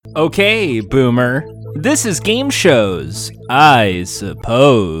Okay, Boomer. This is Game Shows, I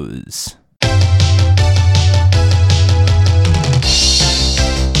suppose.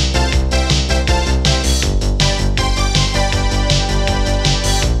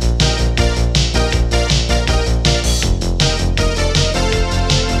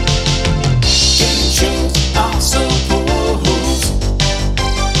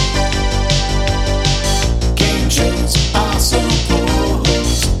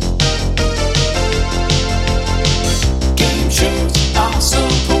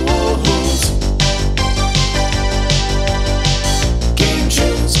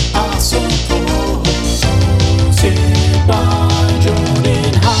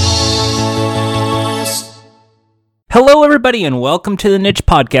 Hello, everybody, and welcome to the Niche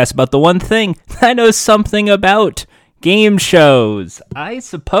Podcast about the one thing I know something about: game shows. I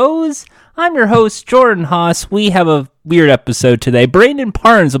suppose. I'm your host, Jordan Haas. We have a weird episode today. Brandon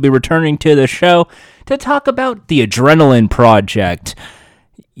Parnes will be returning to the show to talk about the Adrenaline Project.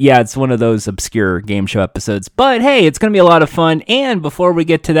 Yeah, it's one of those obscure game show episodes, but hey, it's going to be a lot of fun. And before we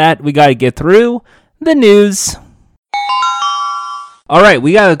get to that, we got to get through the news. All right,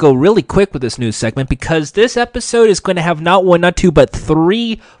 we got to go really quick with this news segment because this episode is going to have not one, not two, but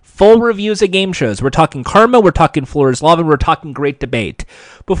three full reviews of game shows. We're talking Karma, we're talking Floor's Lava, and we're talking Great Debate.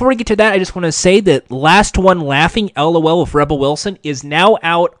 Before we get to that, I just want to say that Last One Laughing, LOL with Rebel Wilson, is now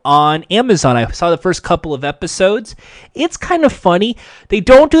out on Amazon. I saw the first couple of episodes. It's kind of funny. They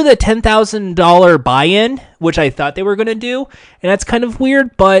don't do the $10,000 buy-in, which I thought they were going to do, and that's kind of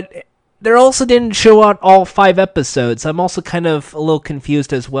weird, but they also didn't show out all 5 episodes. I'm also kind of a little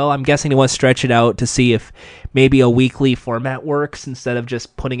confused as well. I'm guessing they want to stretch it out to see if maybe a weekly format works instead of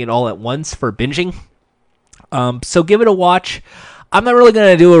just putting it all at once for binging. So give it a watch. I'm not really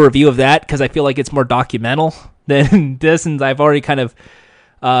going to do a review of that because I feel like it's more documental than this, and I've already kind of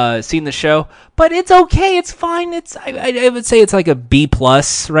seen the show. But it's okay. It's fine. I would say it's like a B+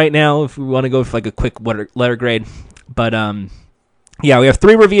 right now if we want to go for like a quick letter grade. But yeah, we have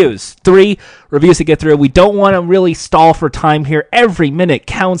 3 reviews to get through. We don't want to really stall for time here. Every minute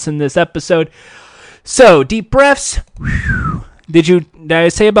counts in this episode. So, deep breaths. Did I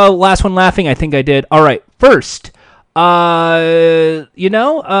say about Last One Laughing? I think I did. All right. First, if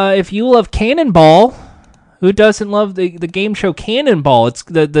you love Cannonball, who doesn't love the game show Cannonball? It's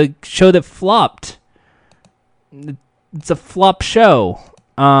the show that flopped. It's a flop show.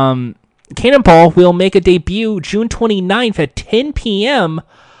 Cannonball will make a debut June 29th at 10 p.m.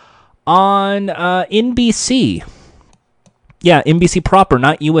 on NBC. Yeah, NBC proper,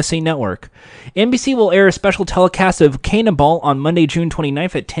 not USA Network. NBC will air a special telecast of Cannonball on Monday, June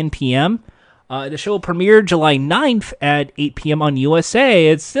 29th at 10 p.m. The show will premiere July 9th at 8 p.m. on USA.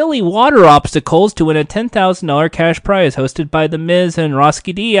 It's silly water obstacles to win a $10,000 cash prize hosted by The Miz and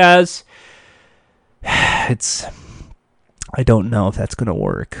Roski Diaz. I don't know if that's going to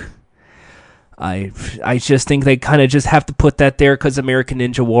work. I just think they kind of just have to put that there because American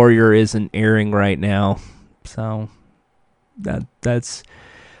Ninja Warrior isn't airing right now. So that's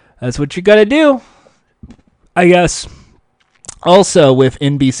what you got to do, I guess. Also with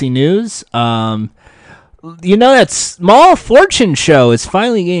NBC News, that Small Fortune show is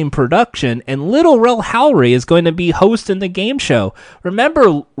finally getting production, and Little Rel Howery is going to be hosting the game show.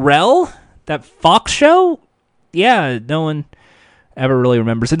 Remember Rel, that Fox show? Yeah, no one ever really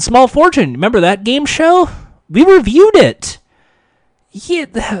remembers. And Small Fortune, remember that game show? We reviewed it.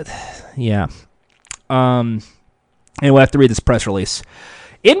 Yeah. And we'll have to read this press release.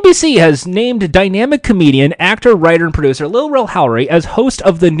 NBC has named dynamic comedian, actor, writer, and producer Lil Rel Howery as host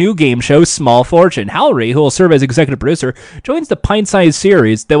of the new game show Small Fortune. Howery, who will serve as executive producer, joins the pint-sized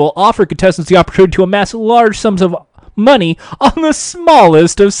series that will offer contestants the opportunity to amass large sums of money on the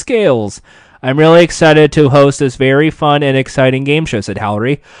smallest of scales. I'm really excited to host this very fun and exciting game show, said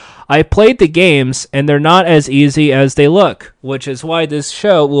Howery. I played the games, and they're not as easy as they look, which is why this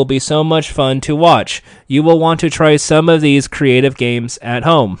show will be so much fun to watch. You will want to try some of these creative games at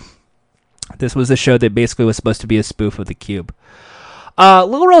home. This was a show that basically was supposed to be a spoof of The Cube.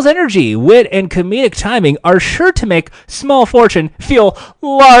 Lil Rel's energy, wit, and comedic timing are sure to make Small Fortune feel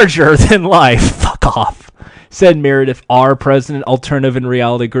larger than life. Fuck off, said Meredith R., president, Alternative and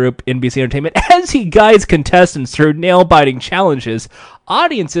Reality Group, NBC Entertainment. As he guides contestants through nail-biting challenges,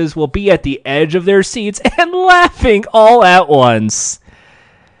 audiences will be at the edge of their seats and laughing all at once.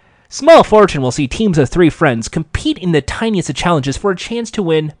 Small Fortune will see teams of 3 friends compete in the tiniest of challenges for a chance to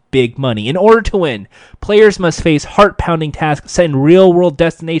win big money. In order to win, players must face heart-pounding tasks set in real-world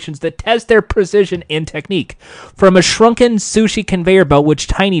destinations that test their precision and technique. From a shrunken sushi conveyor belt with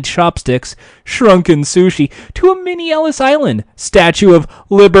tiny chopsticks, shrunken sushi, to a mini Ellis Island, Statue of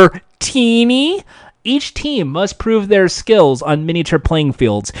Libertini, each team must prove their skills on miniature playing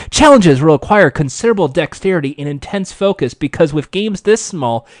fields. Challenges will require considerable dexterity and intense focus because with games this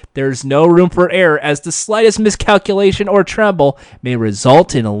small, there's no room for error as the slightest miscalculation or tremble may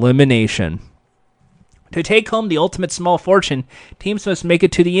result in elimination. To take home the ultimate Small Fortune, teams must make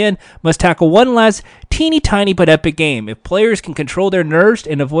it to the end, must tackle one last teeny tiny but epic game. If players can control their nerves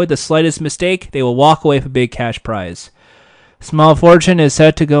and avoid the slightest mistake, they will walk away with a big cash prize. Small Fortune is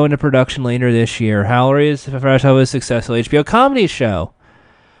set to go into production later this year. Hallory is fresh off a successful HBO comedy show.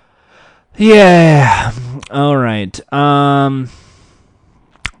 Yeah. All right.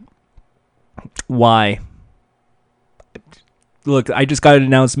 Why? Look, I just got an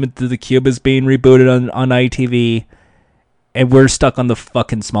announcement that The Cube is being rebooted on ITV, and we're stuck on the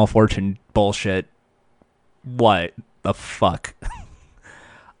fucking Small Fortune bullshit. What the fuck?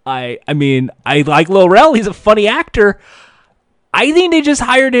 I mean, I like Lil Rel. He's a funny actor. I think they just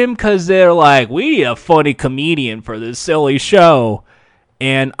hired him because they're like, we need a funny comedian for this silly show.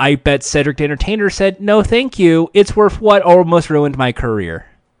 And I bet Cedric the Entertainer said, no, thank you. It's worth what almost ruined my career.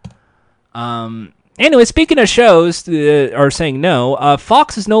 Anyway, speaking of shows are saying no,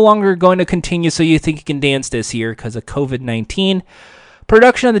 Fox is no longer going to continue So You Think You Can Dance this year because of COVID-19.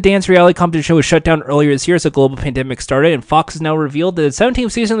 Production of the dance reality competition show was shut down earlier this year as the global pandemic started, and Fox has now revealed that the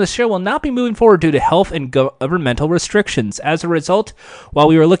 17th season of the show will not be moving forward due to health and governmental restrictions. As a result, while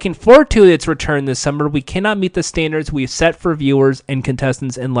we were looking forward to its return this summer, we cannot meet the standards we've set for viewers and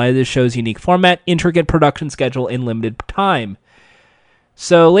contestants in light of the show's unique format, intricate production schedule, and limited time.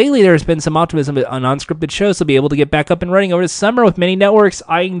 So lately there's been some optimism on unscripted shows will be able to get back up and running over the summer, with many networks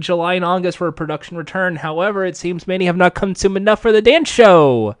eyeing July and August for a production return. However, it seems many have not come soon enough for the dance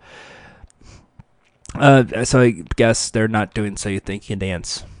show. So I guess they're not doing So You Think You Can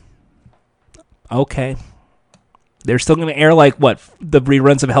Dance. Okay. They're still going to air, like, what, the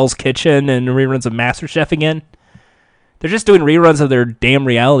reruns of Hell's Kitchen and reruns of MasterChef again? They're just doing reruns of their damn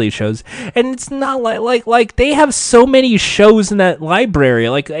reality shows. And it's not like they have so many shows in that library.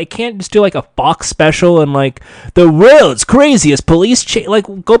 Like, I can't just do like a Fox special and like the world's craziest police like,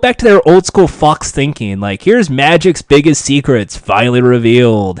 go back to their old school Fox thinking. Like, here's Magic's biggest secrets finally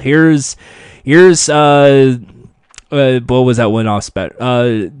revealed. Here's what was that one off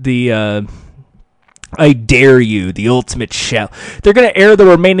I Dare You, the ultimate challenge. They're going to air the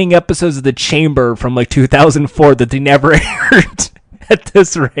remaining episodes of The Chamber from like 2004 that they never aired at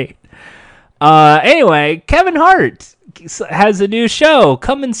this rate. Anyway, Kevin Hart has a new show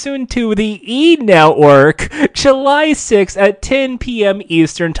coming soon to the E! Network. July 6th at 10 p.m.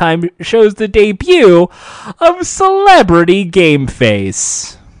 Eastern Time shows the debut of Celebrity Game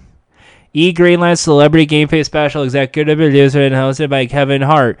Face. E! Greenlight Celebrity Game Face special, executive producer and hosted by Kevin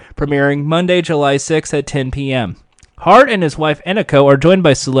Hart, premiering Monday, July 6th at 10 p.m. Hart and his wife Eniko are joined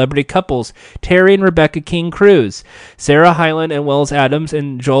by celebrity couples Terry and Rebecca King Cruz, Sarah Hyland and Wells Adams,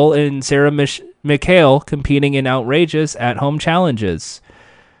 and Joel and Sarah McHale competing in outrageous at-home challenges.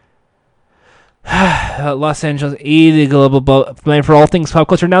 Los Angeles E! The global plan for all things pop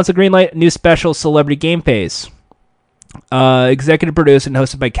culture announced a Greenlight new special, Celebrity Game Face. Executive produced and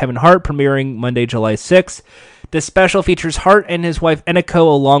hosted by Kevin Hart, premiering Monday, July 6th. This special features Hart and his wife Eniko,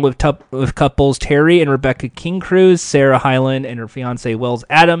 along with couples Terry and Rebecca King Cruz, Sarah Hyland and her fiancé Wells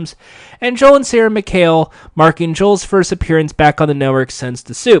Adams, and Joel and Sarah McHale, marking Joel's first appearance back on the network since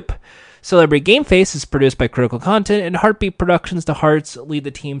The Soup. Celebrity Game Face is produced by Critical Content and Heartbeat Productions. The Harts lead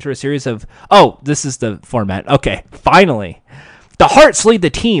the team through a series of... Oh, this is the format. Okay, finally. The Harts lead the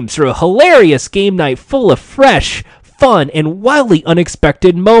team through a hilarious game night full of fresh, fun, and wildly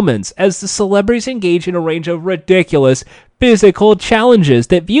unexpected moments as the celebrities engage in a range of ridiculous physical challenges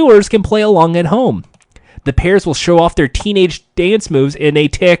that viewers can play along at home. The pairs will show off their teenage dance moves in a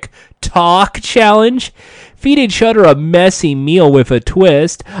TikTok challenge, feed each other a messy meal with a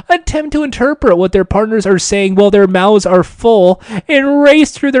twist, attempt to interpret what their partners are saying while their mouths are full, and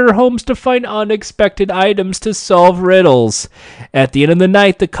race through their homes to find unexpected items to solve riddles. At the end of the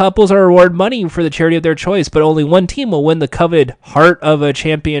night, the couples are awarded money for the charity of their choice, but only one team will win the coveted Heart of a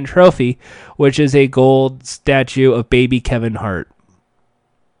Champion trophy, which is a gold statue of baby Kevin Hart.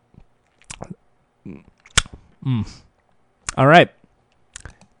 All right.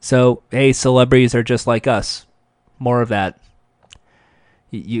 So, hey, celebrities are just like us. More of that.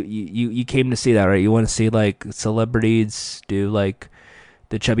 You came to see that, right? You want to see, like, celebrities do, like,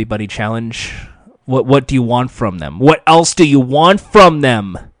 the Chubby Bunny Challenge. What do you want from them? What else do you want from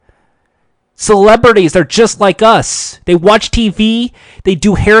them? Celebrities, they're just like us. They watch TV. They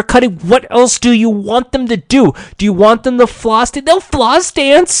do haircutting. What else do you want them to do? Do you want them to floss? They'll floss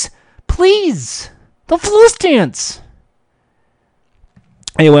dance. Please. They'll floss dance.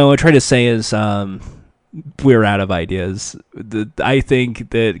 Anyway, what I'm trying to say is we're out of ideas. I think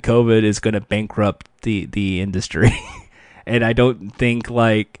that COVID is going to bankrupt the industry. And I don't think,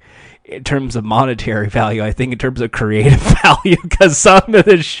 like, in terms of monetary value, I think in terms of creative value, because some of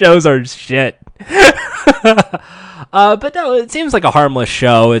the shows are shit. But no, it seems like a harmless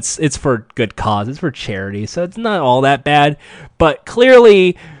show. It's for good cause. It's for charity, so it's not all that bad. But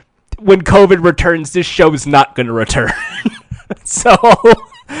clearly, when COVID returns, this show is not going to return. So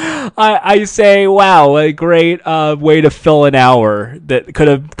I say, wow, a great way to fill an hour that could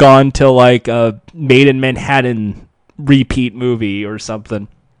have gone to like a Made in Manhattan repeat movie or something.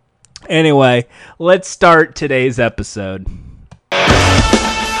 Anyway, let's start today's episode.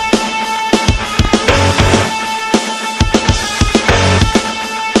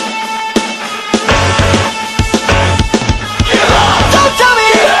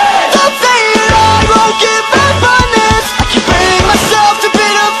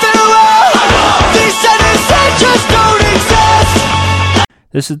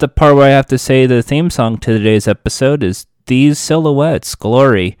 This is the part where I have to say the theme song to today's episode is These Silhouettes,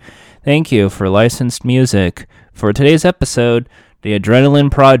 Glory. Thank you for licensed music. For today's episode, The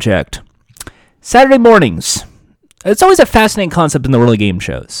Adrenaline Project. Saturday mornings. It's always a fascinating concept in the world of game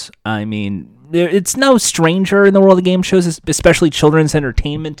shows. I mean, it's no stranger in the world of game shows, especially children's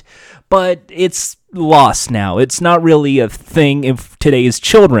entertainment, but it's lost now. It's not really a thing of today's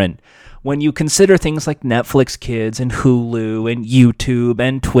children. When you consider things like Netflix Kids and Hulu and YouTube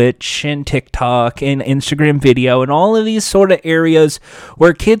and Twitch and TikTok and Instagram video and all of these sort of areas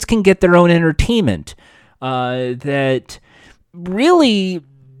where kids can get their own entertainment, that really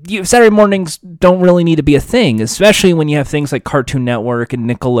Saturday mornings don't really need to be a thing, especially when you have things like Cartoon Network and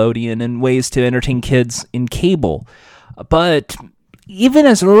Nickelodeon and ways to entertain kids in cable. But even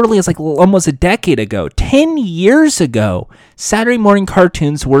as early as like almost a decade ago, 10 years ago, Saturday morning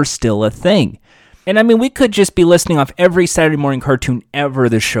cartoons were still a thing. And I mean, we could just be listing off every Saturday morning cartoon ever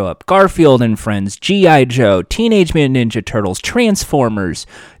to show up. Garfield and Friends, G.I. Joe, Teenage Mutant Ninja Turtles, Transformers.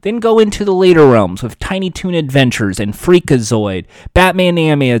 Then go into the later realms with Tiny Toon Adventures and Freakazoid, Batman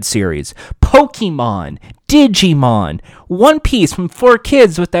Animated Series, Pokemon, Digimon, One Piece from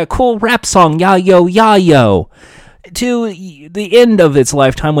 4Kids with that cool rap song, Ya-Yo, Ya-Yo. To the end of its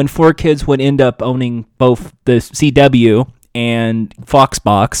lifetime when 4Kids would end up owning both the CW and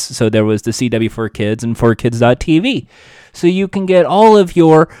Foxbox. So there was the CW 4Kids and 4Kids.tv. So you can get all of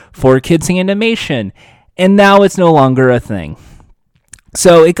your 4Kids animation. And now it's no longer a thing.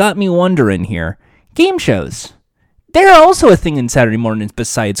 So it got me wondering here. Game shows. They're also a thing in Saturday mornings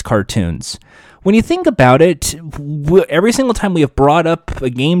besides cartoons. When you think about it, every single time we have brought up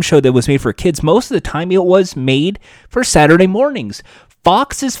a game show that was made for kids, most of the time it was made for Saturday mornings.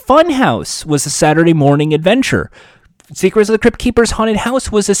 Fox's Funhouse was a Saturday morning adventure. Secrets of the Crypt Keeper's Haunted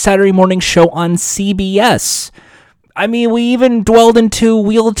House was a Saturday morning show on CBS. I mean, we even dwelled into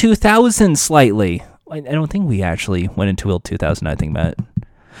Wheel 2000 slightly. I don't think we actually went into Wheel 2000, I think, Matt.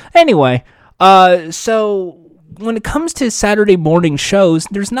 Anyway, so when it comes to Saturday morning shows,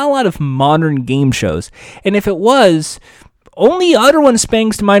 there's not a lot of modern game shows. And if it was, only other one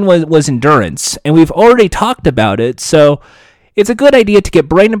springs to mind was Endurance. And we've already talked about it. So it's a good idea to get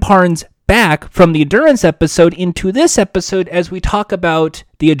Brandon Parnes back from the Endurance episode into this episode as we talk about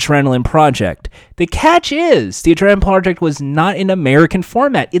the Adrenaline Project. The catch is, the Adrenaline Project was not an American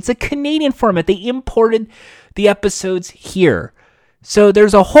format. It's a Canadian format. They imported the episodes here. So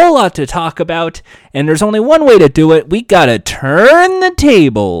there's a whole lot to talk about, and there's only one way to do it. We gotta turn the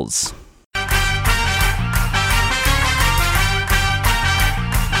tables.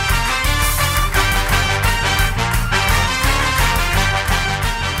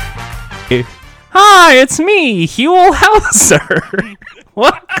 Hi, it's me, Huell Hauser.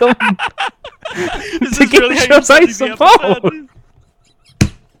 Welcome to Game Shows, I suppose.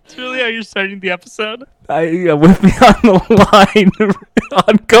 That's really how you're starting the episode? With me on the line,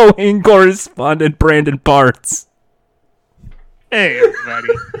 ongoing correspondent Brandon Parnes. Hey, everybody.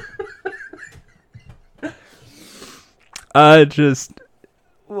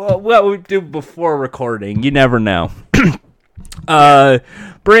 What we do before recording, you never know.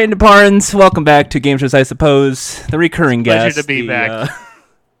 Brandon Parnes, welcome back to Game Shows, I suppose. The recurring guest. Pleasure to be back.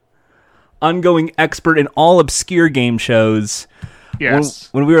 Ongoing expert in all obscure game shows.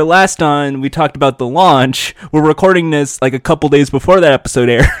 Yes. When we were last on, we talked about the launch. We're recording this like a couple days before that episode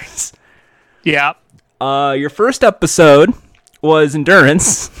airs. Yeah. Your first episode was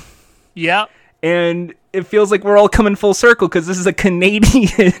Endurance. Yeah. And it feels like we're all coming full circle because this is a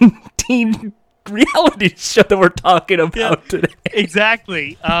Canadian teen reality show that we're talking about today.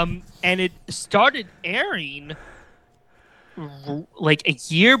 Exactly. And it started airing like a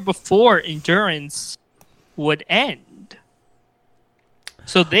year before Endurance would end.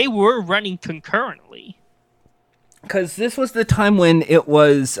 So they were running concurrently. Because this was the time when it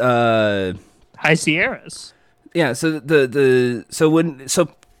was High Sierras. Yeah, so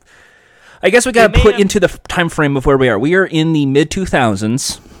so I guess we got to put into the time frame of where we are. We are in the mid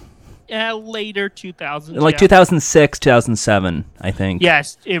 2000s. Yeah, later 2000s. Like 2006, 2007, I think.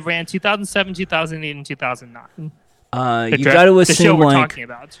 Yes, it ran 2007, 2008, and 2009. You got to the show assume we're like talking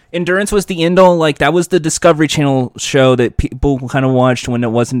about. Endurance was the end all. Like that was the Discovery Channel show that people kind of watched when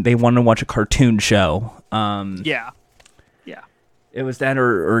it wasn't. They wanted to watch a cartoon show. Yeah. It was that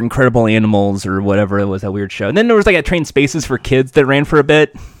or Incredible Animals or whatever it was, that weird show. And then there was like a Train Spaces for Kids that ran for a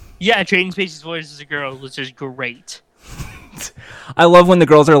bit. Yeah, Trading Spaces Voices a Girl was just great. I love when the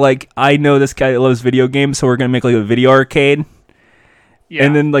girls are like, I know this guy loves video games, so we're going to make like a video arcade. Yeah.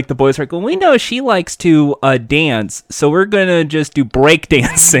 And then like the boys are like, well, we know she likes to dance, so we're going to just do break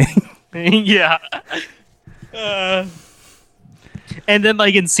dancing. Yeah. And then,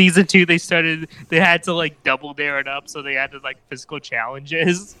 like, in season 2, they had to, like, double dare it up, so they had to, like, physical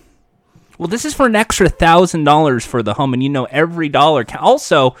challenges. Well, this is for an extra $1,000 for the home, and you know every dollar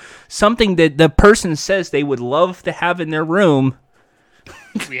also, something that the person says they would love to have in their room.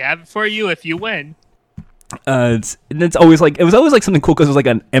 We have it for you if you win. It's always like, it was always like something cool because it was like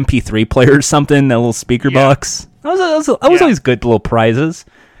an MP3 player or something, a little speaker box. That was always good little prizes.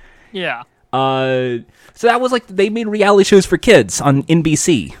 Yeah. So that was like, they made reality shows for kids on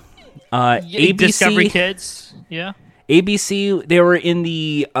NBC. ABC, Discovery Kids, yeah. ABC, they were in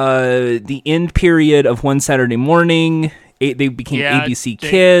the end period of One Saturday Morning. They became ABC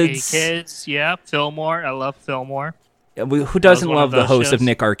Kids. Kids, yeah. Fillmore, I love Fillmore. Who doesn't love the host of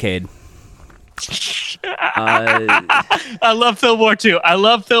Nick Arcade? I love Fillmore too. I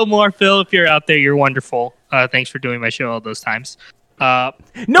love Fillmore. Phil, if you're out there, you're wonderful. Thanks for doing my show all those times. No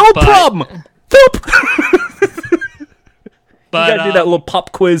problem. But you gotta do that little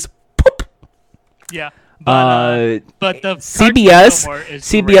pop quiz. Poop. Yeah. But the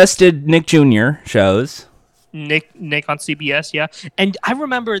CBS did Nick Jr. shows. Nick on CBS, yeah. And I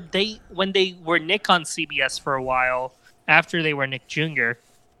remember when they were Nick on CBS for a while, after they were Nick Jr.,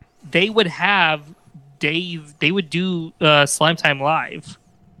 they would have Dave. They would do Slime Time Live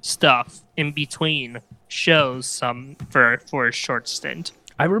stuff in between shows, for a short stint.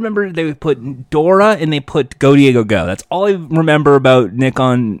 I remember they would put Dora and they put Go Diego Go. That's all I remember about Nick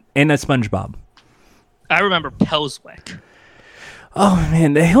and a SpongeBob. I remember Pelswick. Oh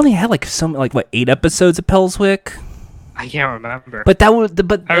man, they only had like 8 episodes of Pelswick. I can't remember. But I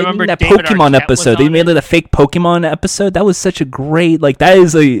remember that Pokemon episode. They made like a fake Pokemon episode. That was such a great, that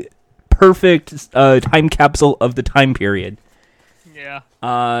is a perfect time capsule of the time period. Yeah.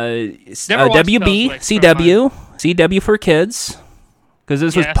 WB, CW for kids. Because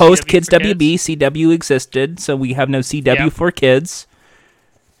this was post Kids WB, CW existed, so we have no CW for kids.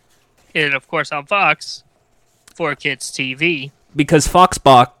 And of course on Fox, for Kids TV. Because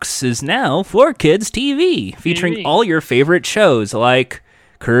Foxbox is now for Kids TV, featuring all your favorite shows like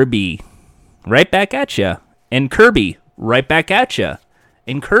Kirby, Right Back at Ya, and Kirby, Right Back at Ya,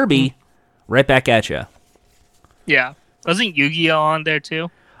 and Kirby, Right Back at Ya. Yeah. Wasn't Yu-Gi-Oh on there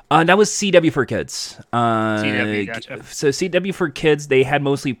too? That was CW for Kids. CW, gotcha. So CW for Kids, they had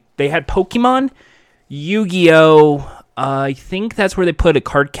Pokemon, Yu-Gi-Oh! I think that's where they put a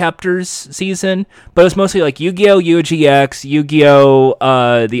Card Captors season, but it was mostly like Yu-Gi-Oh! UGX,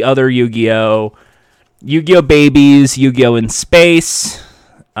 Yu-Gi-Oh! The other Yu-Gi-Oh! Yu-Gi-Oh! Babies, Yu-Gi-Oh! In Space,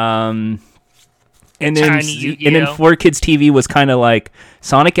 and then 4 Kids TV was kind of like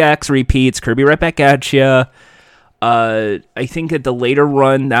Sonic X repeats, Kirby Right Back at Ya. I think at the later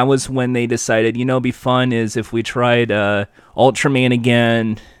run, that was when they decided, it'd be fun is if we tried Ultraman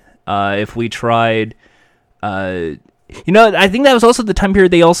again, if we tried... I think that was also the time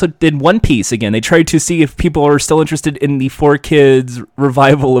period they also did One Piece again. They tried to see if people are still interested in the 4 Kids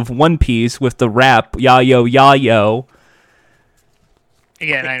revival of One Piece with the rap, Yayo, Yayo.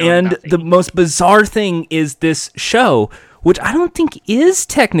 Again, I know and nothing. The most bizarre thing is this show, which I don't think is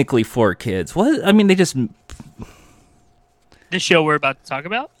technically 4 kids. What? I mean, they just... The show we're about to talk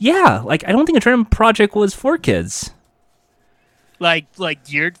about? Yeah, I don't think Adrenaline Project was 4 kids. Like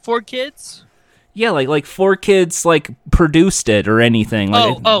geared for kids? Yeah, like 4Kids like produced it or anything.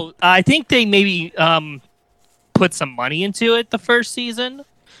 Like, I think they maybe put some money into it the first season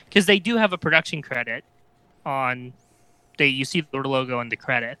because they do have a production credit on. You see the logo in the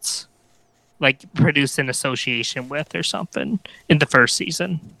credits, like produced in association with or something in the first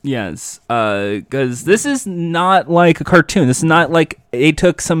season. Yes, because this is not like a cartoon. This is not like they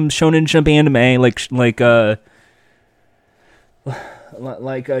took some Shonen Jump anime, like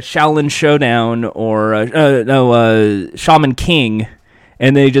Shaolin Showdown or Shaman King,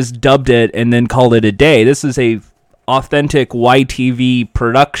 and they just dubbed it and then called it a day. This is a authentic YTV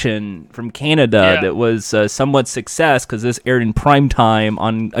production from Canada that was somewhat success because this aired in prime time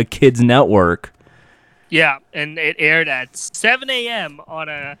on a kids network. Yeah, and it aired at 7 a.m. on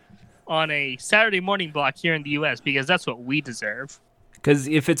a Saturday morning block here in the U.S. because that's what we deserve. Because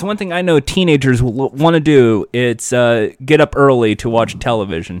if it's one thing I know teenagers will want to do, it's get up early to watch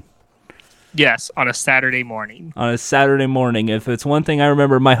television. Yes, on a Saturday morning. On a Saturday morning. If it's one thing I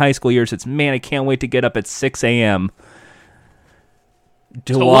remember in my high school years, it's, man, I can't wait to get up at 6 a.m.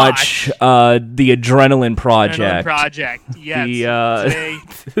 to watch the Adrenaline Project. Adrenaline Project, yes.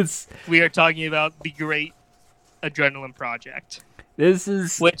 Today, we are talking about the great Adrenaline Project. This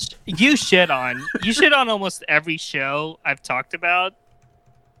is... Which you shit on. You shit on almost every show I've talked about.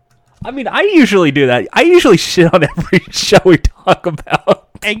 I mean, I usually do that. I usually shit on every show we talk about.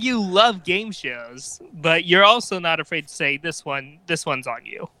 And you love game shows, but you're also not afraid to say this one's on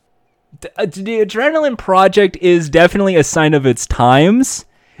you. The Adrenaline Project is definitely a sign of its times.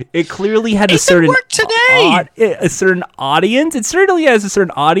 It clearly had a certain audience. It certainly has a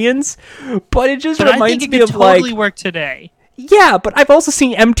certain audience, but it just reminds me of totally work today. Yeah, but I've also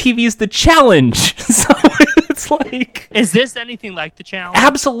seen MTV's The Challenge, so it's like... Is this anything like The Challenge?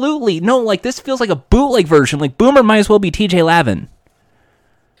 Absolutely. No, like, this feels like a bootleg version. Like, Boomer might as well be TJ Lavin.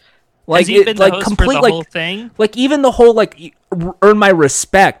 Like, has he been the host complete, for the whole thing? Like, even the whole, like, earn my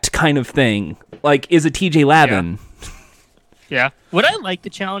respect kind of thing, like, is a TJ Lavin. Yeah. Would I like The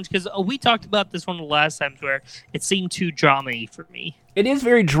Challenge? Because we talked about this one the last time where it seemed too drama-y for me. It is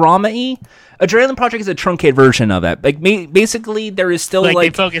very drama-y. Adrenaline Project is a truncated version of it. Like, basically, there is still, like... they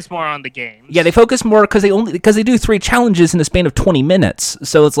focus more on the games. Yeah, they focus more because they do 3 challenges in a span of 20 minutes.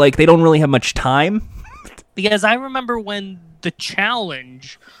 So it's like they don't really have much time. Because I remember when the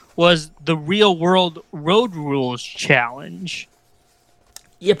challenge was the Real World Road Rules Challenge.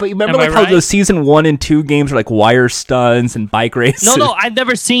 Yeah, but you remember how those season 1 and 2 games were like wire stunts and bike races? No, I've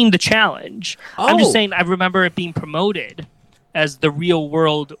never seen the challenge. Oh. I'm just saying I remember it being promoted as the Real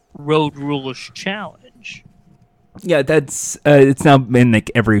World Road Rules Challenge. Yeah, that's it's now in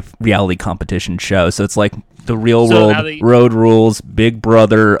like every reality competition show. So it's like the Real World Road Rules, Big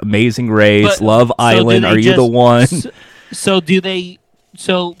Brother, Amazing Race, Love Island. Are you the one?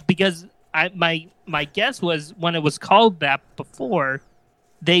 Because my guess was when it was called that before,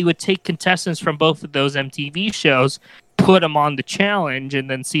 they would take contestants from both of those MTV shows, put them on the challenge, and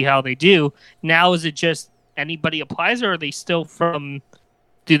then see how they do. Now, is it just anybody applies, or are they still from?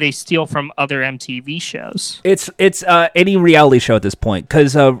 Do they steal from other MTV shows? It's any reality show at this point,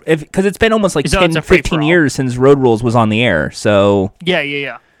 because it's been almost like 10, 15 years since Road Rules was on the air. So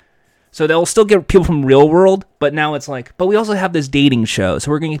yeah. So they'll still get people from Real World, but now it's like, but we also have this dating show, so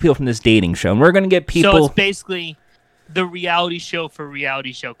we're going to get people from this dating show, and we're going to get people... So it's basically the reality show for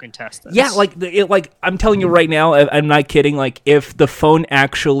reality show contestants. Yeah, like I'm telling you right now, I'm not kidding, like, if the phone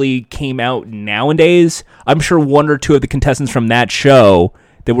actually came out nowadays, I'm sure 1 or 2 of the contestants from that show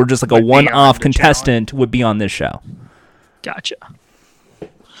that were just like a one-off contestant would be on this show. Gotcha.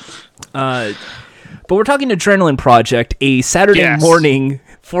 But we're talking Adrenaline Project, a Saturday morning...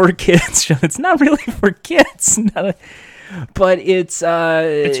 for kids show. It's not really for kids, but it's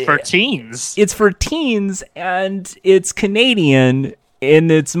for teens. It's for teens, and it's Canadian in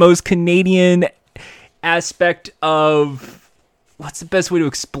its most Canadian aspect of... What's the best way to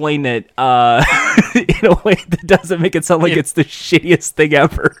explain it? In a way that doesn't make it sound like it's the shittiest thing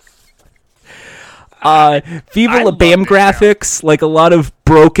ever. Viva La Bam graphics, like a lot of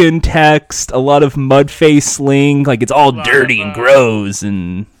broken text, a lot of mud face sling, like it's all dirty and gross,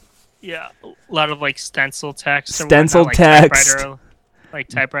 and a lot of like stencil text, typewriter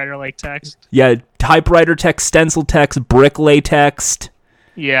like text. Yeah, typewriter text, stencil text, brick latex.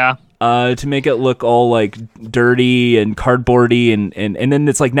 Yeah. To make it look all like dirty and cardboardy, and then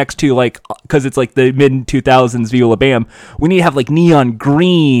it's like next to like, because it's like the mid 2000s Viva La Bam, we need to have like neon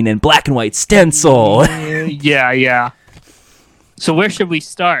green and black and white stencil. Yeah. So where should we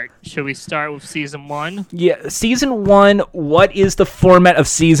start? Should we start with season 1? Yeah, season 1. What is the format of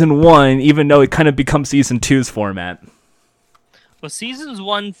season 1? Even though it kind of becomes season 2's format. Well, seasons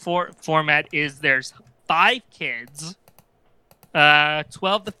 1 format is there's 5 kids, 12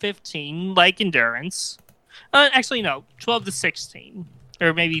 to 15, like Endurance. Actually, no, 12 to 16,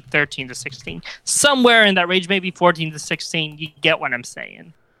 or maybe 13 to 16, somewhere in that range, maybe 14 to 16. You get what I'm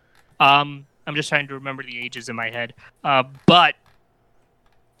saying. I'm just trying to remember the ages in my head. But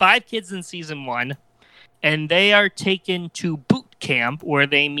 5 kids in season 1, and they are taken to boot camp where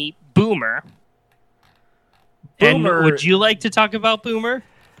they meet Boomer. And would you like to talk about Boomer?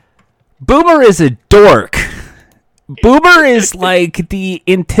 Boomer is a dork. Boomer is like the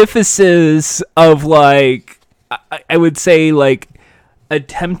antithesis of like I would say like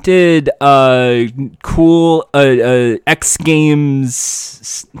attempted cool X Games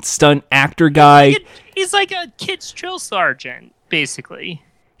stunt actor guy. He's like a kid's drill sergeant, basically.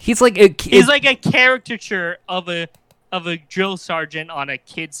 He's like a caricature of a drill sergeant on a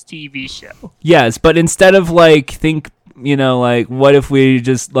kids TV show. Yes, but instead of like like what if we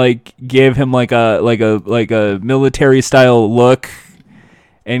just like gave him like a military style look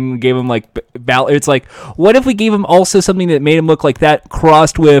and gave him like it's like what if we gave him also something that made him look like that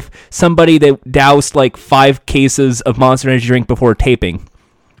crossed with somebody that doused like 5 cases of Monster Energy drink before taping.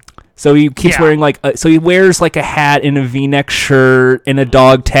 So he keeps wearing so he wears like a hat and a V-neck shirt and a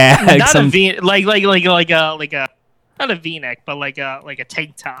dog tag. Not a V, like a not a V-neck, but like a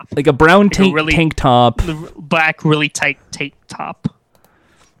tank top, like a brown tank top, black, really tight tank top.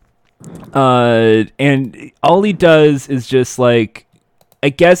 And all he does is just like, I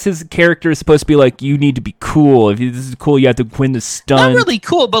guess his character is supposed to be like, you need to be cool. If this is cool, you have to win the stunt. Not really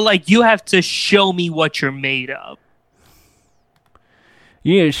cool, but like you have to show me what you're made of.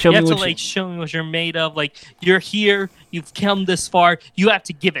 You have to show me what you're made of. Like, you're here, you've come this far, you have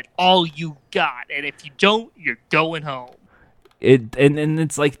to give it all you got, and if you don't, you're going home. And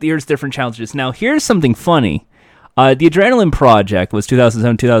it's like there's different challenges. Now, here's something funny. The Adrenaline Project was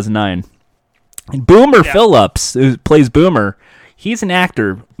 2007-2009. And Boomer Phillips, who plays Boomer, he's an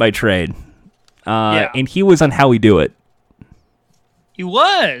actor by trade. And he was on How We Do It. He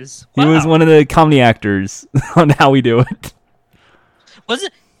was? Wow. He was one of the comedy actors on How We Do It. Was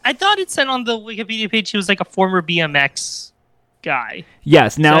it? I thought it said on the Wikipedia page he was like a former BMX guy.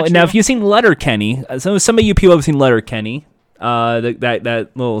 Yes. Now, if you've seen Letterkenny, some of you people have seen Letterkenny,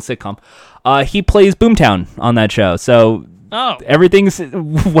 that little sitcom. He plays Boomtown on that show, so everything's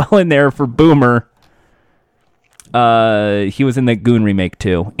well in there for Boomer. He was in the Goon remake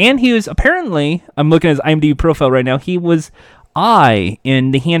too, and he was apparently. I'm looking at his IMDb profile right now. He was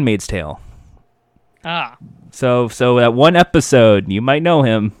in The Handmaid's Tale. Ah. So that one episode, you might know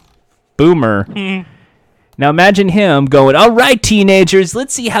him, Boomer. Now imagine him going, all right, teenagers,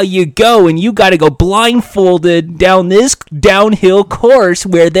 let's see how you go, and you got to go blindfolded down this downhill course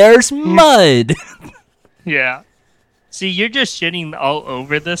where there's mud. Yeah. See, you're just shitting all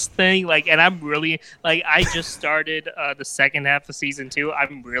over this thing, and I'm really, I just started the second half of season 2.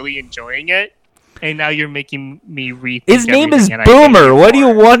 I'm really enjoying it. And now you're making me rethink. His name is Boomer. What do you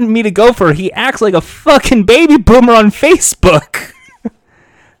want me to go for? He acts like a fucking baby boomer on Facebook.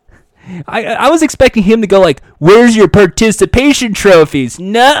 I was expecting him to go like, where's your participation trophies?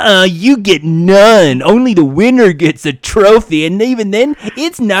 Nuh-uh, you get none. Only the winner gets a trophy, and even then,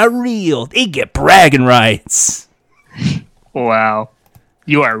 it's not real. They get bragging rights. Wow.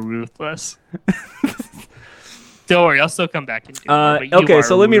 You are ruthless. Don't worry, I'll still come back and do it. Okay,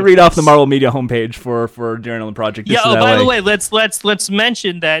 so let me read off the Marvel Media homepage for Adrenaline Project. By the way, let's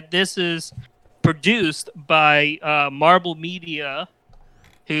mention that this is produced by Marvel Media,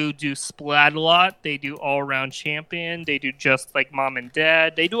 who do Splat-A-Lot. They do All Around Champion. They do Just Like Mom and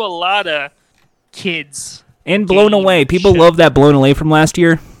Dad. They do a lot of kids. And Blown Away. People love that Blown Away from last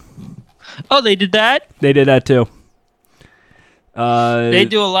year. Oh, they did that? They did that too. They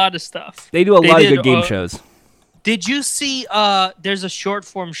do a lot of stuff. They do a lot of good game shows. Did you see, there's a short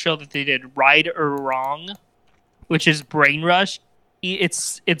form show that they did, Right or Wrong, which is Brain Rush.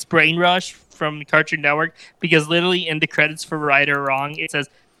 It's Brain Rush from Cartoon Network, because literally in the credits for Right or Wrong, it says,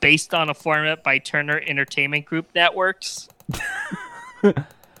 based on a format by Turner Entertainment Group Networks.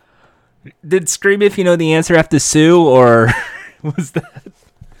 Did Scream If You Know the Answer have to sue, or was that?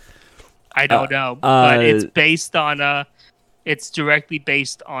 I don't know, but it's based on, it's directly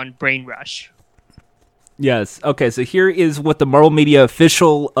based on Brain Rush. Yes. Okay, so here is what the Marvel Media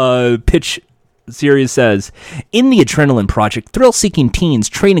official pitch series says. In the Adrenaline Project, thrill-seeking teens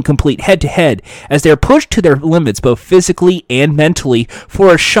train and compete head-to-head as they are pushed to their limits both physically and mentally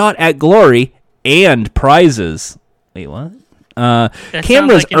for a shot at glory and prizes. Wait, what?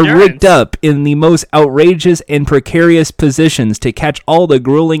 Cameras are rigged up in the most outrageous and precarious positions to catch all the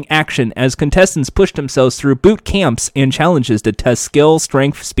grueling action as contestants push themselves through boot camps and challenges to test skill,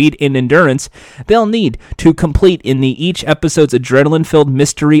 strength, speed, and endurance they'll need to complete in each episode's adrenaline-filled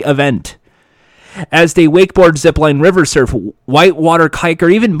mystery event. As they wakeboard, zipline, river surf, whitewater kite, or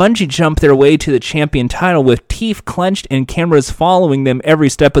even bungee jump their way to the champion title with teeth clenched and cameras following them every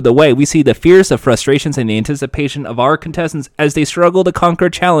step of the way, we see the fears, the frustrations, and the anticipation of our contestants as they struggle to conquer a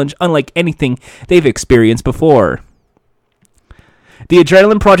challenge unlike anything they've experienced before.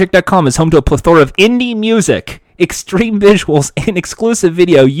 TheAdrenalineProject.com is home to a plethora of indie music, extreme visuals, and exclusive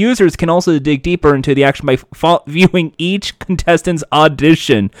video. Users can also dig deeper into the action by viewing each contestant's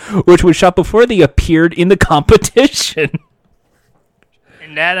audition, which was shot before they appeared in the competition.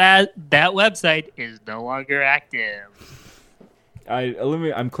 And that website is no longer active.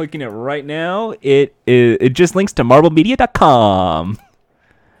 I'm clicking it right now. It just links to MarbleMedia.com.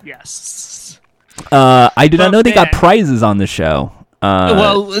 Yes. I did not know they got prizes on the show.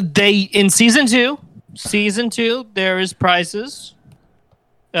 In season two, there is prizes.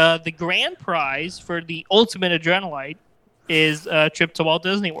 The grand prize for the ultimate Adrenalite is a trip to Walt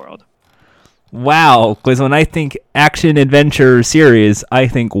Disney World. Wow, because when I think action-adventure series, I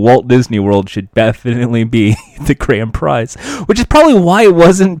think Walt Disney World should definitely be the grand prize, which is probably why it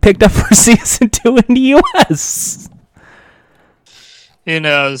wasn't picked up for season 2 in the U.S. Who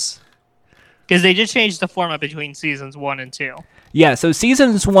knows? Because they did change the format between seasons 1 and 2. Yeah, so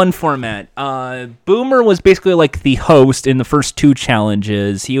seasons 1 format. Boomer was basically like the host in the first 2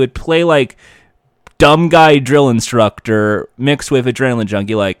 challenges. He would play like dumb guy drill instructor mixed with adrenaline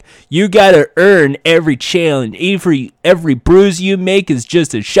junkie. Like, you gotta earn every challenge. Every bruise you make is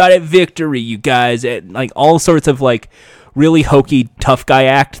just a shot at victory, you guys. And like all sorts of like really hokey tough guy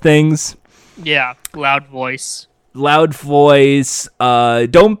act things. Yeah, loud voice. Don't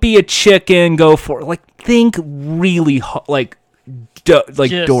be a chicken. Go for like think really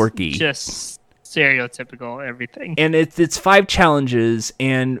dorky, just stereotypical everything. And it's 5 challenges,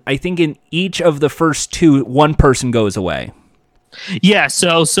 and I think in each of the first 2, one person goes away. Yeah,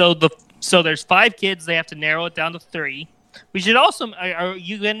 so there's 5 kids. They have to narrow it down to 3. We should also are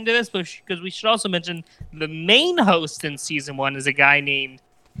you getting into this? Because we should also mention the main host in season 1 is a guy named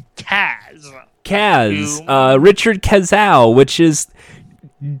Kaz, Richard Kazal, which is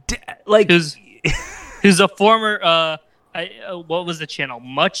who's a former what was the channel?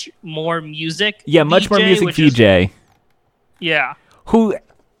 Much More Music. Yeah, Much More Music VJ. Yeah. Who,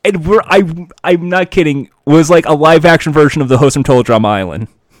 and I'm not kidding, was like a live action version of the host from Total Drama Island.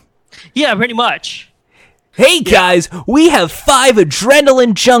 Yeah, pretty much. Hey guys, we have 5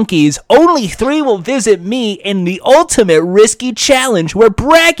 adrenaline junkies. Only 3 will visit me in the ultimate risky challenge where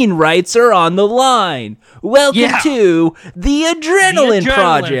bragging rights are on the line. Welcome to the Adrenaline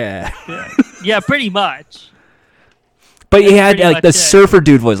Project. Yeah, pretty much. But he had like the surfer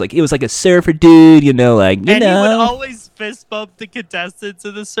dude voice, like it was like a surfer dude, and he would always fist bump the contestants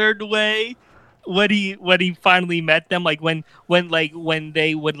in a certain way when he finally met them, like when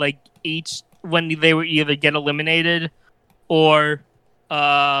they would like when they would either get eliminated or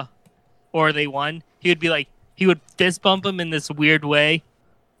they won. He would fist bump them in this weird way,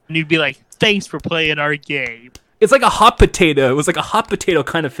 and he'd be like, "Thanks for playing our game." It's like a hot potato. It was like a hot potato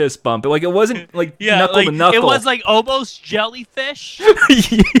kind of fist bump. Like it wasn't like knuckle to knuckle. It was like almost jellyfish.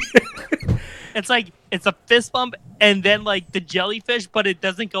 It's like it's a fist bump and then like the jellyfish, but it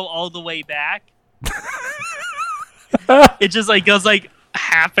doesn't go all the way back. It just like goes like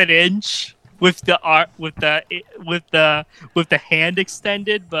half an inch with the hand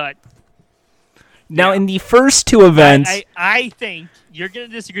extended, but now in the first 2 events, I think you're gonna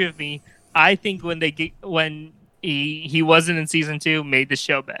disagree with me. I think when he wasn't in season 2, made the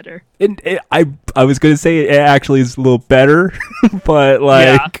show better. I was gonna say it actually is a little better, but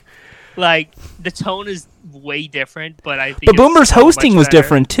like the tone is way different. But I think. But Boomer's hosting was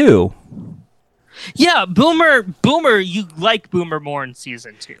different too. Yeah, Boomer, you like Boomer more in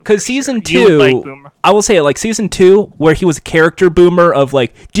season 2. Because season 2, like I will say it, like season 2, where he was a character Boomer of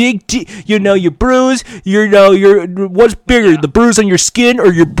like, dig, your bruise, your what's bigger, the bruise on your skin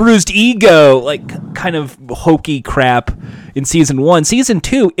or your bruised ego, like kind of hokey crap in season 1. Season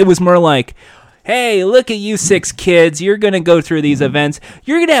 2, it was more like, hey, look at you 6 kids, you're going to go through these events,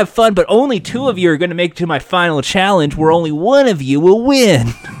 you're going to have fun, but only 2 of you are going to make it to my final challenge where only 1 of you will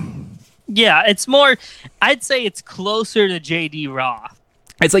win. Yeah, it's more, I'd say it's closer to J.D. Roth.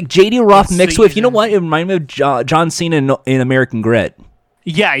 It's like J.D. Roth mixed with, you know what? It reminded me of John Cena in American Grit.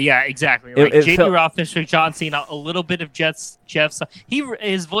 Yeah, exactly. Like It JD felt- Roth, Mr. John Cena, a little bit of Jeff.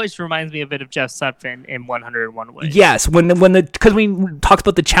 His voice reminds me a bit of Jeff Sutphin in 101 Ways. Yes, because we talked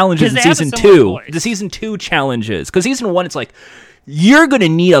about the challenges in 'Cause they have a season similar 2, voice. the season 2 challenges. Because season 1, it's like you're gonna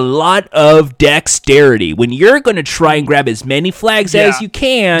need a lot of dexterity when you're gonna try and grab as many flags Yeah. as you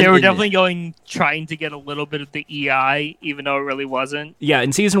can. They were definitely trying to get a little bit of the EI, even though it really wasn't. Yeah,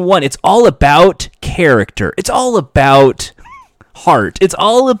 in season 1, it's all about character. It's all about heart. It's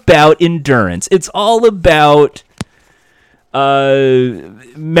all about endurance. It's all about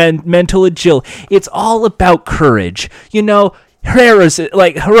mental agility. It's all about courage. You know,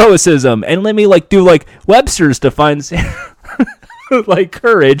 heroism. And let me do Webster's defines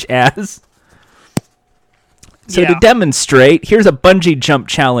courage as. So to Yeah. demonstrate, here's a bungee jump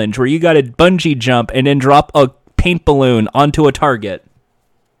challenge where you got to bungee jump and then drop a paint balloon onto a target.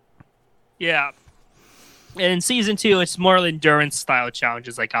 Yeah. And in season 2, it's more endurance style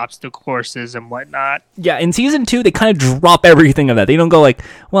challenges like obstacle courses and whatnot. Yeah, in season 2, they kind of drop everything of that. They don't go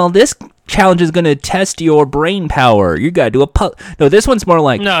well, this challenge is going to test your brain power. You got to do no, this one's more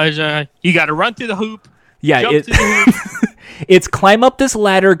like, No, you got to run through the hoop. yeah, Jump through the hoop. it's climb up this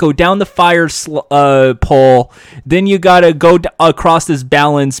ladder, go down the fire pole, then you got to go across this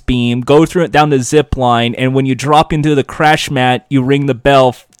balance beam, go through it down the zip line, and when you drop into the crash mat, you ring the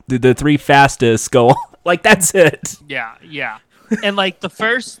bell. The 3 fastest go. That's it. Yeah. And the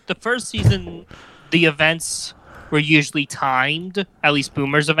first season, the events were usually timed. At least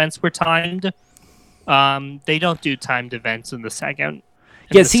Boomer's events were timed. They don't do timed events in the second.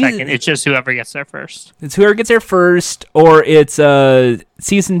 It's just whoever gets there first. It's whoever gets there first, or it's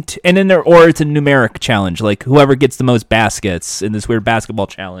season 2, and then or it's a numeric challenge, like whoever gets the most baskets in this weird basketball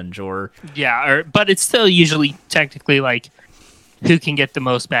challenge, or but it's still usually technically who can get the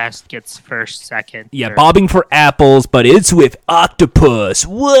most baskets first, second. yeah, third. bobbing for apples, but it's with octopus.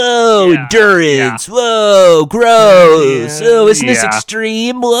 Whoa, Yeah, endurance. Whoa, gross. Yeah, Oh, isn't this yeah.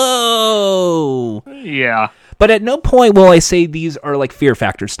 extreme? Whoa. Yeah. But at no point will I say these are fear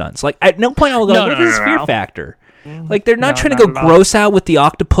factor stunts. At no point I will go, No, look no, at this no, fear no. factor. They're not No, trying to not go at all. gross out with the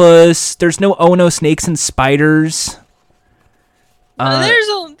octopus. There's no no snakes and spiders.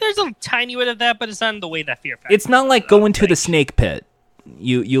 There's a tiny bit of that, but it's not in the way that Fear Factor. It's not like going to the snake pit.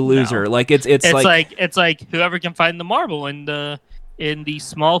 You loser. No. It's like whoever can find the marble in the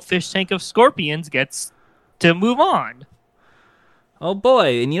small fish tank of scorpions gets to move on. oh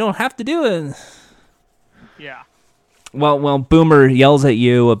boy, and you don't have to do it. Yeah. Well, Boomer yells at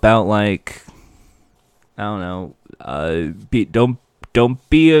you about I don't know, don't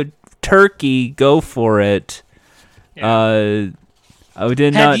be a turkey, go for it. Yeah. I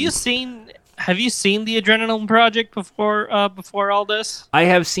did Have not. you seen the Adrenaline Project before all this? I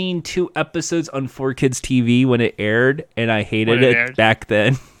have seen 2 episodes on 4Kids TV when it aired, and I hated When it it aired. back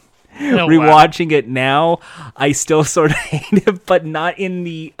then. Oh, wow. Rewatching it now, I still sort of hate it, but not in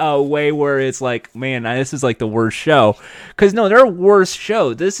the way where it's man, this is the worst show. Because no, there are worse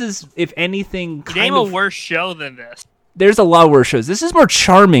shows. This is, if anything, Name a worse show than this. there's a lot of worse shows. This is more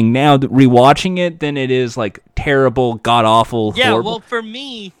charming now, rewatching it, than it is terrible, god awful, Yeah, horrible. well, for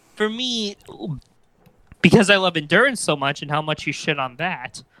me, because I love Endurance so much and how much you shit on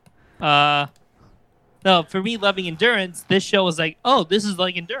that. No, for me, loving Endurance, this show was oh, this is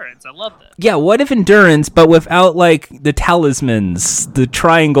like Endurance. I love this. Yeah, what if Endurance, but without the talismans, the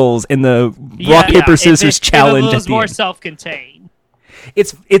triangles, and the rock paper scissors challenge? If it at was the more end? self-contained.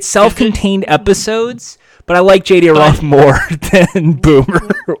 It's self-contained episodes, but I like JD Roth more than Boomer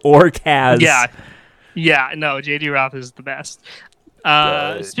or Kaz. Yeah, no, JD Roth is the best.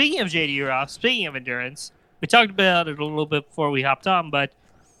 Speaking of JD Roth, speaking of Endurance, we talked about it a little bit before we hopped on, but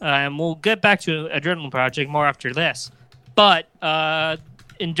we'll get back to Adrenaline Project more after this. But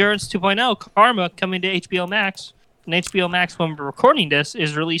Endurance 2.0, Karma, coming to HBO Max. And HBO Max, when we're recording this,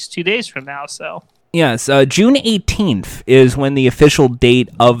 is released 2 days from now, so... Yes, June 18th is when the official date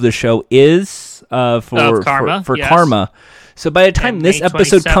of the show is for Karma, for yes. Karma. So by the time And this May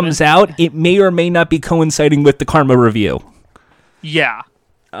episode 27th. comes out, it may or may not be coinciding with the Karma review. Yeah.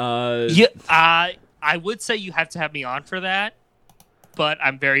 Uh, Yeah, I would say you have to have me on for that, but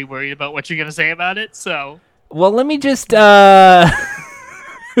I'm very worried about what you're going to say about it, so... Well, let me just I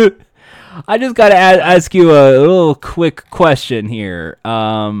just got to ask you a little quick question here.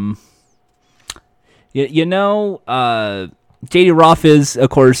 You know, JD Roth is, of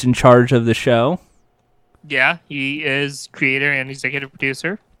course, in charge of the show. Yeah, he is creator and executive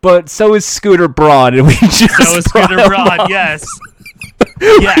producer. But so is Scooter Braun, and we just So is brought Scooter him Braun, on. yes. We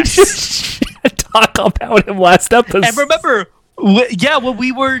Yes. just talk about him last episode. And remember, when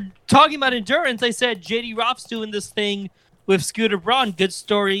we were talking about Endurance, I said JD Roth's doing this thing with Scooter Braun, Good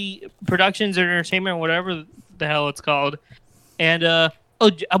Story Productions and Entertainment, or whatever the hell it's called. And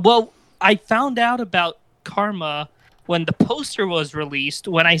I found out about Karma when the poster was released.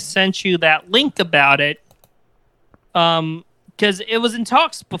 When I sent you that link about it, because it was in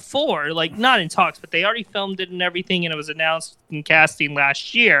talks before, like not in talks, but they already filmed it and everything, and it was announced in casting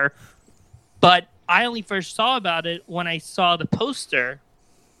last year. But I only first saw about it when I saw the poster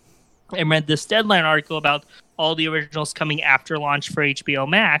and read this Deadline article about all the originals coming after launch for HBO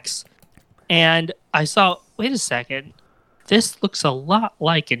Max. And I saw, wait a second, this looks a lot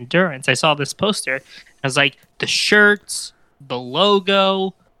like Endurance. I saw this poster. I was like, the shirts, the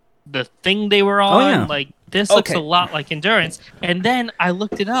logo, the thing they were on, like, this looks a lot like Endurance. And then I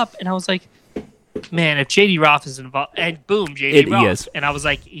looked it up, and I was like, man, if JD Roth is involved, and boom, JD Roth. Is. And I was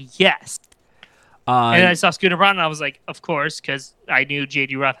like, yes. And then I saw Scooter Braun, and I was like, of course, because I knew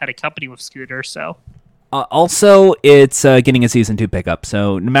JD Roth had a company with Scooter, so. Also, it's getting a season 2 pickup,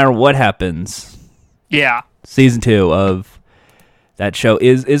 so no matter what happens, season 2 of that show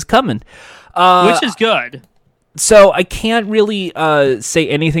is coming, which is good. So I can't really say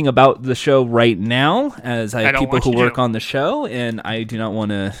anything about the show right now, as I have people who work on the show, and I do not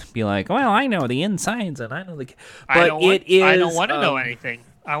want to be like, well, I know the insides, and I know the. But I don't want to know anything.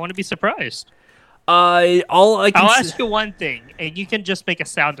 I want to be surprised. I'll ask you one thing, and you can just make a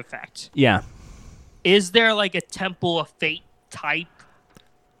sound effect. Yeah. Is there like a Temple of Fate type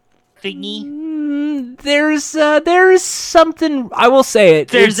thingy? There's something. I will say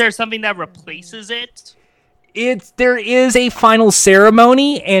it. Is there something that replaces it? There is a final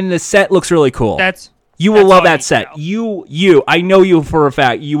ceremony, and the set looks really cool. You will love that set. I know you for a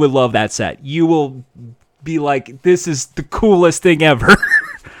fact. You would love that set. You will be like, this is the coolest thing ever.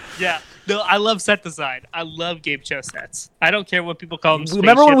 Yeah. No, I love set design. I love game show sets. I don't care what people call them.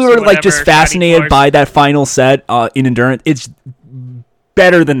 Remember when we were like just fascinated by that final set in Endurance? It's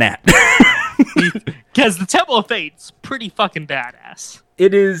better than that. Because the Temple of Fate's pretty fucking badass.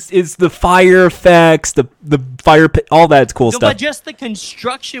 It is. It's the fire effects, the fire pit, all that cool stuff. But just the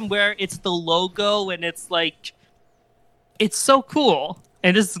construction where it's the logo and it's like, it's so cool.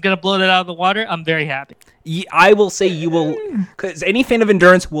 And this is going to blow that out of the water. I'm very happy. I will say you will, because any fan of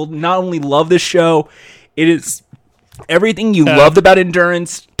Endurance will not only love this show, it is everything you loved about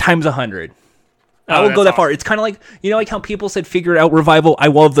Endurance times 100. I will go that far. It's kind of like, like how people said Figure It Out Revival, I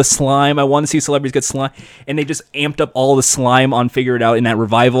love the slime, I want to see celebrities get slime, and they just amped up all the slime on Figure It Out in that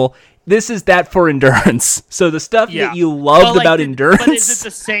revival. This is that for Endurance. So the stuff that you loved about Endurance. But is it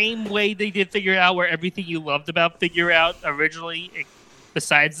the same way they did Figure It Out, where everything you loved about Figure It Out originally,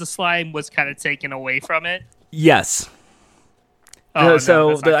 besides the slime, was kind of taken away from it? Yes.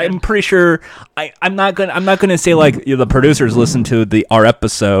 I'm pretty sure I'm not gonna say like the producers listened to our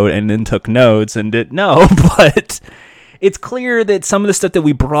episode and then took notes and didn't know, but it's clear that some of the stuff that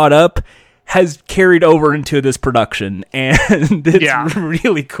we brought up has carried over into this production, and it's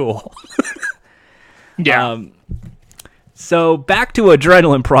really cool. So back to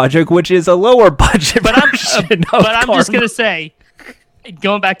Adrenaline Project, which is a lower budget version of I'm just gonna say,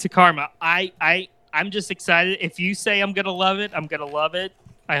 going back to Karma, I'm just excited. If you say I'm gonna love it, I'm gonna love it.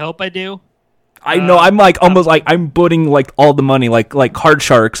 I hope I do. I know. I'm like almost like I'm putting like all the money, like Card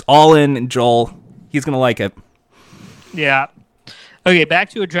Sharks, all in. And Joel, he's gonna like it. Yeah. Okay, back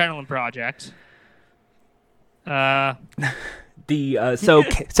to Adrenaline Project. So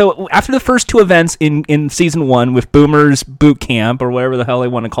after the first 2 events in season 1 with Boomer's Boot Camp, or whatever the hell they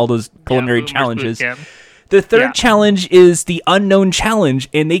want to call those preliminary challenges. The third challenge is the Unknown Challenge,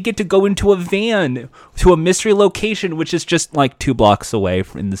 and they get to go into a van to a mystery location, which is just like 2 blocks away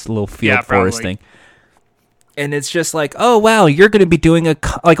in this little field forest thing. And it's just like, oh wow, you're going to be doing a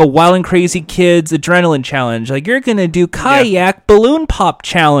Wild and Crazy Kids Adrenaline Challenge. Like you're going to do kayak balloon pop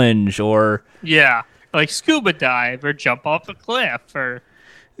challenge, or like scuba dive or jump off a cliff, or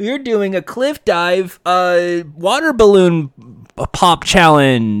you're doing a cliff dive water balloon pop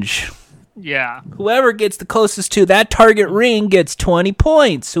challenge. Yeah. Whoever gets the closest to that target ring gets 20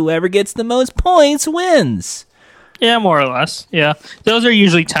 points. Whoever gets the most points wins. Yeah, more or less. Yeah. Those are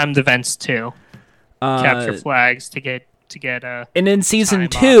usually timed events too. Capture flags to get and in season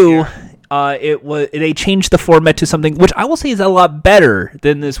 2, they changed the format to something which I will say is a lot better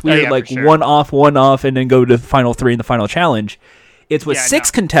than this weird one off and then go to the final 3 in the final challenge. It's with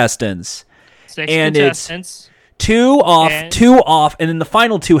 6 contestants. 6 contestants. 2 off, and then the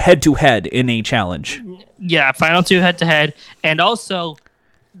final 2 head-to-head in a challenge. Yeah, final 2 head-to-head. And also,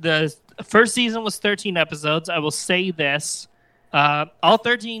 the first season was 13 episodes. I will say this. All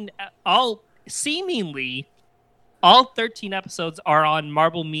 13 episodes are on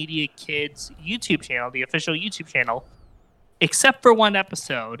Marble Media Kids' YouTube channel, the official YouTube channel. except for one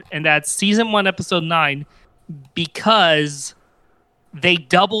episode, and that's season 1, episode 9, because they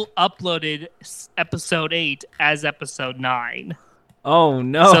double uploaded episode 8 as episode 9. Oh,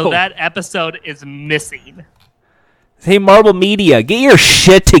 no. So that episode is missing. Hey, Marvel Media, get your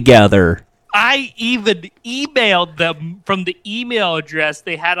shit together. I even emailed them from the email address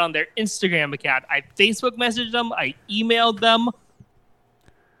they had on their Instagram account. I Facebook messaged them. I emailed them.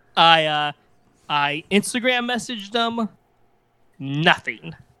 I Instagram messaged them.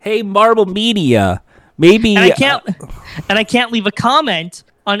 Nothing. Hey, Marvel Media, maybe... And I can't leave a comment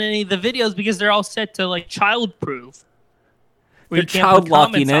on any of the videos because they're all set to like child-proof. They're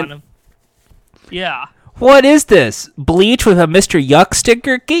child-locking it. Yeah. What is this? Bleach with a Mr. Yuck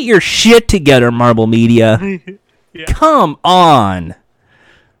sticker? Get your shit together, Marvel Media. Yeah. Come on.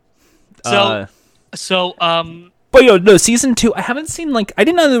 So, But no, season 2, I haven't seen, I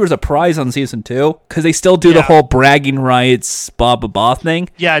didn't know there was a prize on season 2, because they still do the whole bragging rights, blah, blah, blah thing.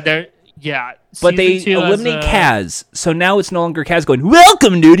 Yeah. But they eliminate Kaz, so now it's no longer Kaz going,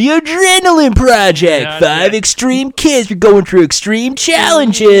 welcome to the Adrenaline Project, 5 extreme kids, you're going through extreme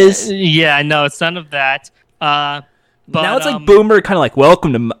challenges. Yeah, no, it's none of that. But now it's like Boomer, kind of like,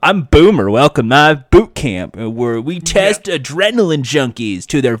 I'm Boomer, welcome to my boot camp, where we test adrenaline junkies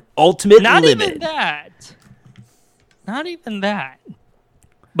to their ultimate limit. Not even that.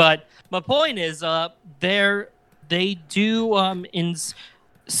 But my point is, they do in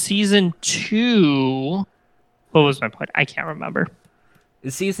season 2. What was my point? I can't remember.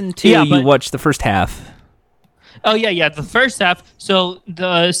 In season 2, you watched the first half. Oh yeah, the first half. So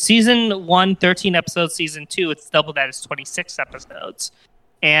the season 1, 13 episodes. Season 2, it's double that. It's 26 episodes,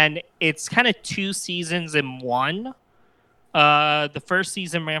 and it's kind of 2 seasons in one. The first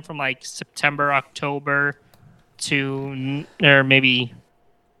season ran from September, October to, or maybe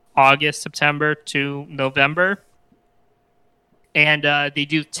August, September to November. And they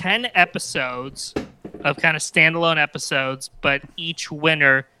do 10 episodes of kind of standalone episodes, but each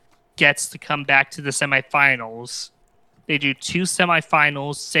winner gets to come back to the semifinals. They do 2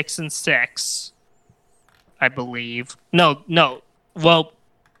 semifinals, 6 and 6, I believe. No. Well,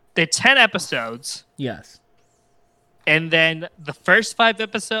 they're 10 episodes. Yes. And then the first 5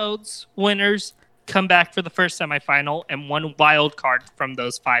 episodes, winners come back for the first semifinal, and 1 wild card from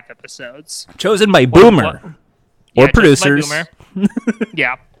those 5 episodes. Chosen by Boomer. Or producers.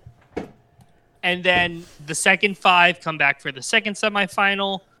 Yeah. And then the second 5 come back for the second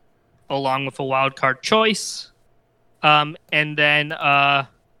semifinal, along with a wild card choice. And then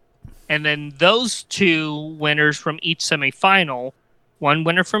those 2 winners from each semifinal, 1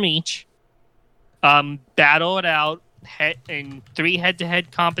 winner from each, battle it out in 3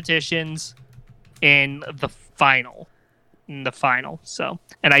 head-to-head competitions in the final. So,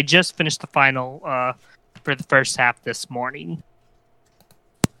 and I just finished the final for the first half this morning.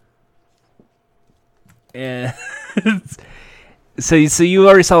 Yeah. So you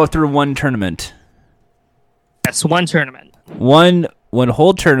already saw it through 1 tournament. Yes, 1 tournament. One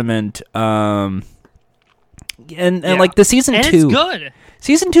whole tournament. And the season 2. It's good.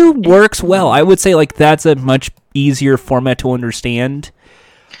 Season 2 works well. I would say that's a much easier format to understand.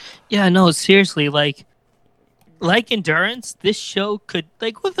 Yeah, no, seriously, like Endurance, this show could,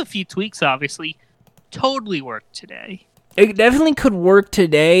 with a few tweaks, obviously, totally work today. It definitely could work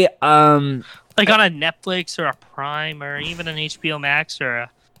today. On a Netflix or a Prime or even an HBO Max or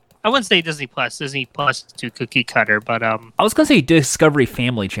I wouldn't say Disney Plus. Disney Plus is too cookie cutter, but I was gonna say Discovery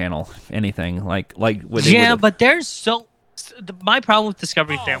Family Channel. Anything like but there's my problem with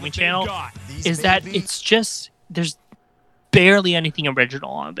Discovery Family Channel is that it's just there's barely anything original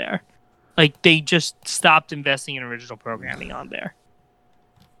on there. They just stopped investing in original programming on there.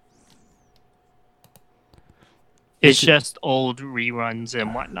 It's just old reruns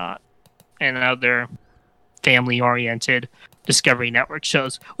and whatnot, and other family-oriented Discovery Network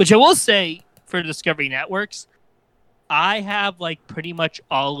shows. Which I will say, for Discovery Networks, I have pretty much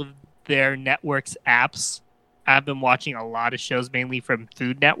all of their networks apps. I've been watching a lot of shows, mainly from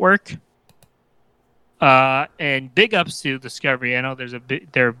Food Network. And big ups to Discovery. I know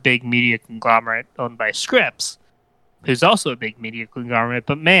they're a big media conglomerate owned by Scripps, who's also a big media conglomerate.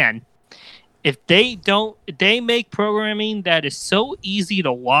 But man, if they make programming that is so easy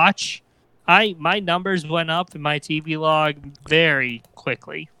to watch, my numbers went up in my TV log very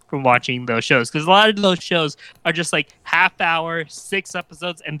quickly from watching those shows, because a lot of those shows are just half hour, 6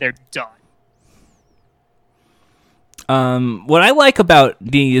 episodes, and they're done. What I like about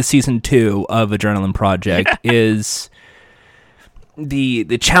the season 2 of Adrenaline Project is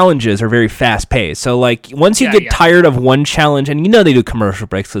the challenges are very fast paced. So once you get tired of one challenge, and they do commercial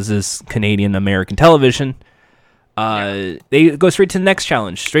breaks because this is Canadian American television, They go straight to the next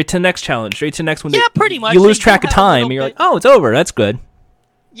challenge, straight to the next challenge, straight to the next one. Yeah, pretty much. You lose They track do of have a time, little and you're like, bit- oh, it's over. That's good.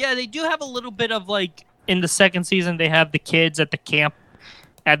 Yeah, they do have a little bit of like in the second season. They have the kids at the camp,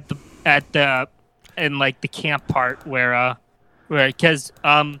 in like the camp part where because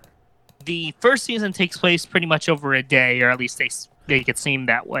the first season takes place pretty much over a day, or at least they make it seem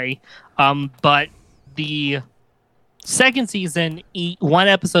that way. But the second season, one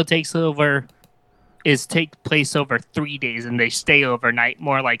episode take place over 3 days, and they stay overnight,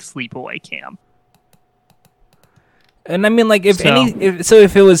 more like sleepaway camp. And I mean, like, if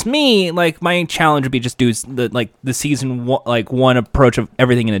it was me, like, my challenge would be just do the season one approach of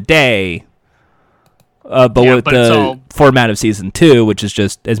everything in a day, but with the format of season 2, which is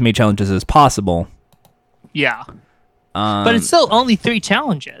just as many challenges as possible. Yeah, but it's still only 3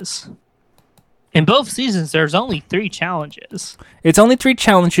 challenges. In both seasons, there's only 3 challenges. It's only 3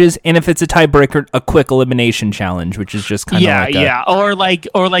 challenges, and if it's a tiebreaker, a quick elimination challenge, which is just kind of or like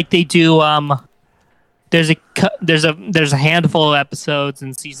they do. There's a handful of episodes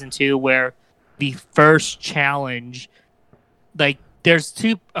in season 2 where the first challenge, like there's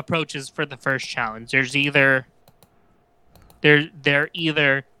 2 approaches for the first challenge. There's either the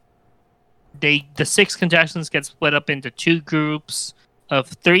 6 contestants get split up into 2 groups of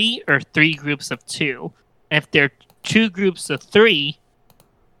 3 or 3 groups of 2. And if they're 2 groups of 3,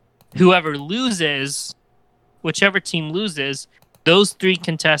 whichever team loses, those 3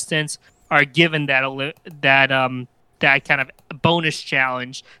 contestants are given that kind of bonus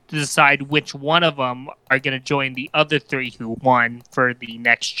challenge to decide which one of them are going to join the other 3 who won for the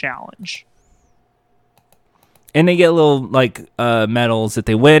next challenge. And they get little like medals that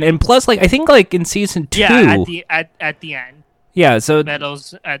they win, and plus, like I think like in season 2, at the end. Yeah, so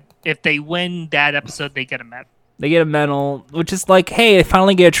medals. If they win that episode, they get a medal. They get a medal, which is like, hey, I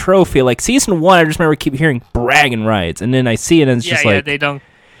finally get a trophy. Like season 1, I just remember keep hearing bragging rights, and then I see it, and it's just like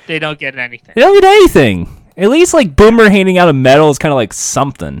they don't get anything. They don't get anything. At least like Boomer handing out a medal is kind of like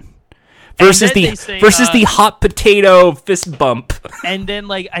something. Versus the hot potato fist bump. And then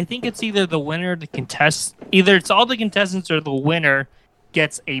like I think it's either the winner, either it's all the contestants or the winner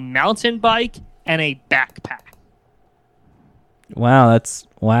gets a mountain bike and a backpack.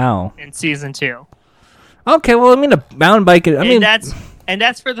 Wow. In season 2. Okay, well, I mean a mountain bike.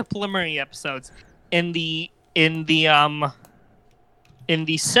 That's for the preliminary episodes. In the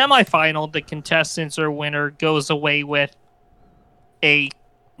semifinal, the contestants or winner goes away with a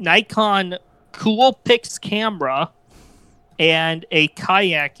Nikon Coolpix camera and a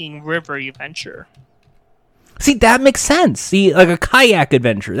kayaking river adventure. See, that makes sense. See, like a kayak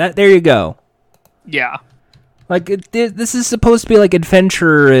adventure. There you go. Yeah. Like this is supposed to be like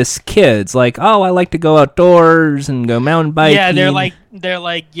adventurous kids. Like, oh, I like to go outdoors and go mountain biking. Yeah, they're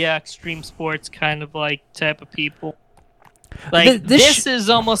like extreme sports kind of like type of people. Like this is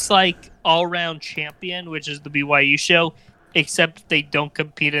almost like All Round Champion, which is the BYU show, except they don't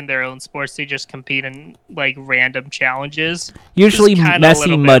compete in their own sports. They just compete in like random challenges. Usually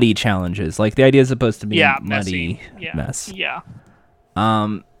messy, muddy challenges. Like the idea is supposed to be muddy mess. Yeah.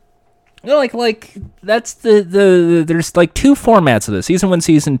 You know, like that's the there's like 2 formats of this. Season 1,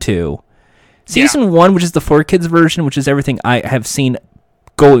 Season 2. Season 1, which is the 4Kids version, which is everything I have seen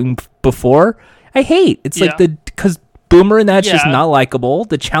going before, I hate. It's like because Boomer and that's just not likable.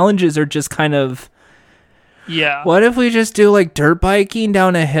 The challenges are just kind of what if we just do like dirt biking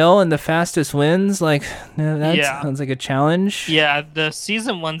down a hill and the fastest wins? Like that sounds like a challenge. Yeah, the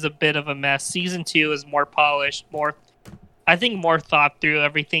season 1's a bit of a mess. Season 2 is more polished, more thought through.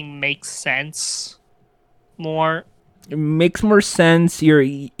 Everything makes sense more. It makes more sense. You're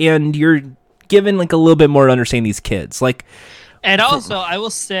given like a little bit more to understand these kids. Like, and also I will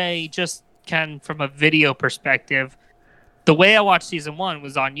say, just kind of from a video perspective, the way I watched season 1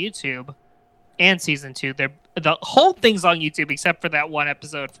 was on YouTube, and season 2, the whole thing's on YouTube except for that one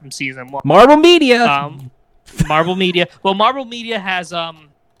episode from season 1. Marvel Media. Marvel Media. Well, Marvel Media has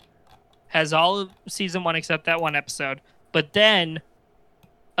all of season 1 except that one episode. But then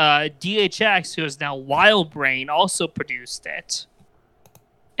DHX, who is now Wild Brain, also produced it.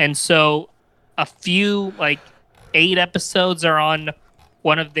 And so a few, like 8 episodes are on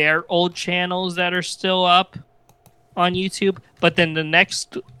one of their old channels that are still up on YouTube. But then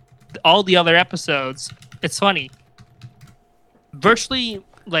all the other episodes, it's funny. Virtually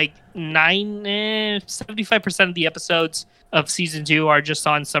like 75% of the episodes of season 2 are just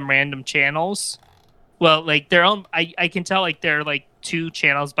on some random channels. Well, like their own, I can tell like they're like 2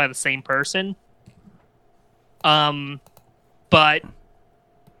 channels by the same person. But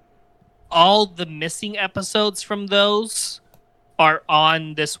all the missing episodes from those are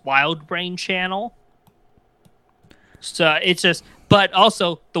on this Wild Brain channel. So it's just, but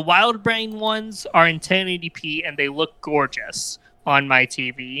also the Wild Brain ones are in 1080p and they look gorgeous on my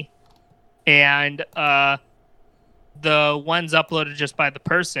TV. And the ones uploaded just by the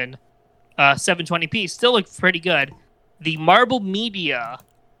person, 720p, still look pretty good. The Marble Media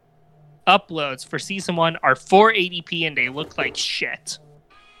uploads for season 1 are 480p and they look like shit.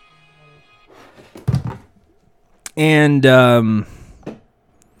 And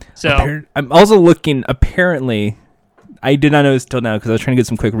so I'm also looking. Apparently, I did not know this till now because I was trying to get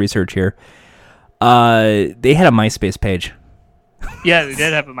some quick research here. They had a MySpace page. Yeah, they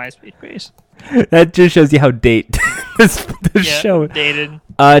did have a MySpace page. That just shows you how dated this show. Dated.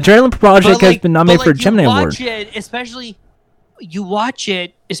 Adrenaline Project has been nominated for a Gemini Award. You watch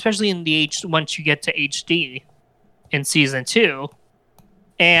it, especially in the once you get to HD in season 2,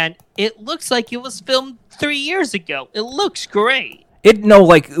 and it looks like it was filmed 3 years ago. It looks great.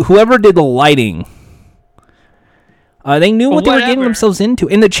 Whoever did the lighting, they knew what they were getting themselves into.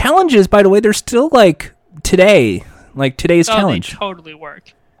 And the challenges, by the way, they're still like today's challenge. They totally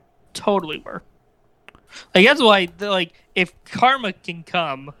work. Like that's why, if Karma can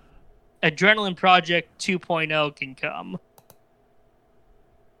come, Adrenaline Project 2.0 can come.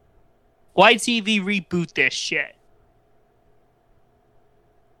 YTV reboot this shit.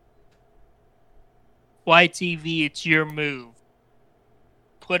 YTV, it's your move.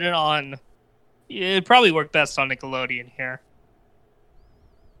 Put it on. It'd probably work best on Nickelodeon here.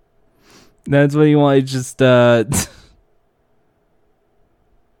 That's what you want. Just or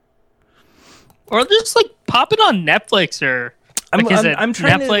just pop it on Netflix or. I'm trying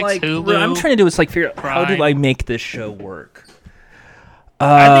Netflix, to Hulu, what I'm trying to do is figure out Prime. how do I make this show work.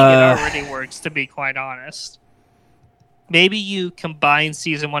 I think it already works, to be quite honest. Maybe you combine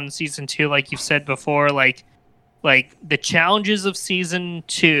season 1 and season 2, like you've said before, like the challenges of season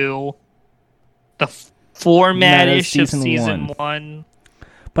 2, the format-ish of season 1.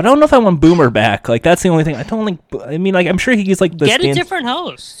 But I don't know if I want Boomer back. That's the only thing. I don't like. I mean, I'm sure he's the get a different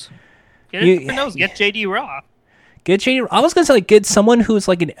host. Get JD Raw. Get JD. I was gonna say get someone who's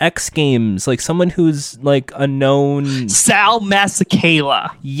an X Games, someone who's a known Sal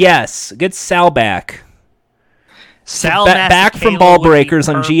Masekela. Yes, get Sal back. Sal back from Ball Breakers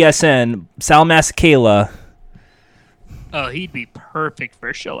on GSN. Sal Masekela. Oh, he'd be perfect for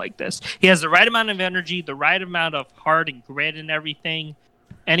a show like this. He has the right amount of energy, the right amount of heart and grit and everything,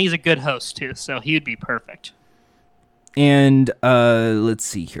 and he's a good host too. So he would be perfect. And let's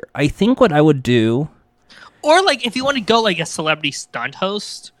see here. I think what I would do. Or if you want to go a celebrity stunt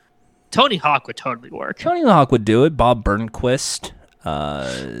host, Tony Hawk would totally work. Tony Hawk would do it. Bob Burnquist.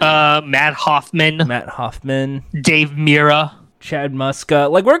 Matt Hoffman. Dave Mira. Chad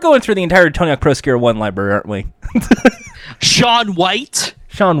Muska. We're going through the entire Tony Hawk Pro Skater 1 library, aren't we? Shaun White.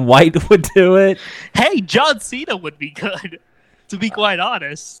 Shaun White would do it. Hey, John Cena would be good, to be quite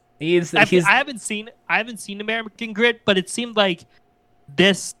honest. I haven't seen American Grit, but it seemed like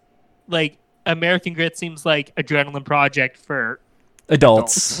this American Grit seems like Adrenaline Project for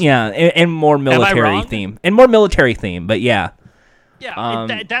adults. Yeah, and more military theme. And more military theme, but yeah.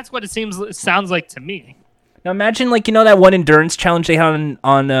 Yeah, that's what it sounds like to me. Now imagine that one endurance challenge they had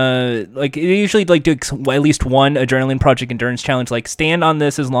on they usually do at least one Adrenaline Project endurance challenge, stand on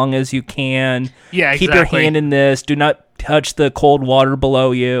this as long as you can. Yeah, Keep your hand in this. Do not touch the cold water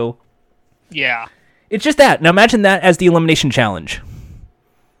below you. Yeah. It's just that. Now imagine that as the elimination challenge.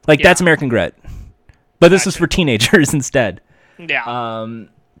 That's American Grit. But this is for teenagers instead. Yeah.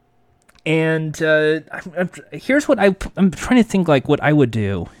 And here's what I'm trying to think what I would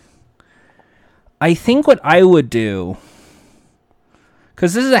do. I think what I would do,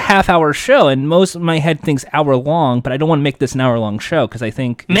 because this is a half-hour show, and most of my head thinks hour long, but I don't want to make this an hour-long show because I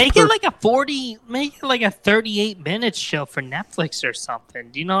think make it a 38-minute show for Netflix or something.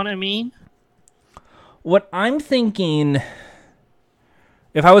 Do you know what I mean? What I'm thinking,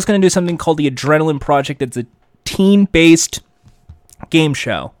 if I was going to do something called the Adrenaline Project, it's a teen-based game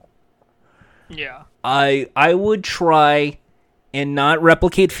show. Yeah. I would try and not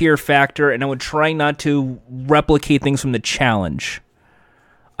replicate Fear Factor, and I would try not to replicate things from the challenge.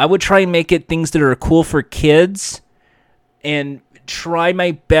 I would try and make it things that are cool for kids, and try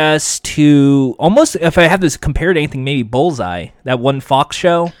my best to almost, if I have this compared to anything, maybe Bullseye, that one Fox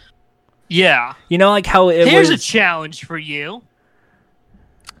show. Yeah. How it Here's was... a challenge for you.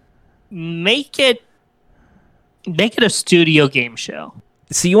 Make it a studio game show.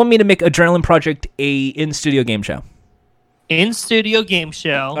 So you want me to make Adrenaline Project a in-studio game show? In-studio game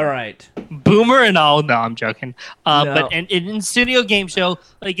show. All right. Boomer and all. No, I'm joking. No. But an in-studio game show,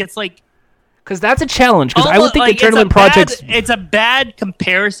 it's because that's a challenge. Because I would think Adrenaline Project's... It's a bad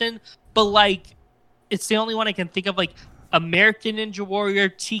comparison, but it's the only one I can think of, like American Ninja Warrior,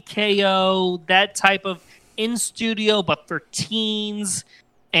 TKO, that type of in studio, but for teens,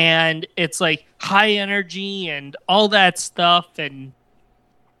 and it's like high energy and all that stuff. And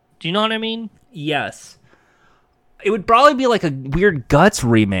do you know what I mean? Yes. It would probably be like a weird Guts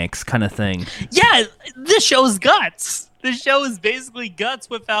remix kind of thing. Yeah, this show's Guts. This show is basically Guts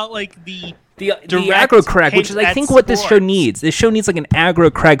without like the aggro crag, which is I think what this show needs. This show needs like an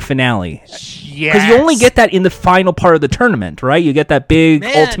aggro crag finale. Yeah, because you only get that in the final part of the tournament, right? You get that big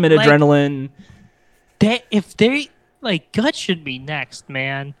ultimate adrenaline. If they like Guts should be next,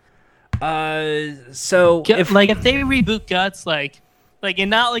 man. So if they reboot Guts,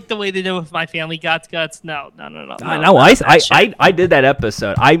 and not like the way they did with My Family Guts. No. I did that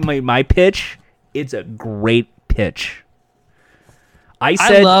episode. My pitch. It's a great pitch. I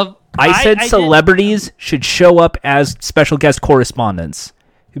said celebrities should show up as special guest correspondents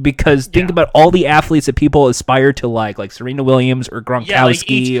because think about all the athletes that people aspire to like Serena Williams or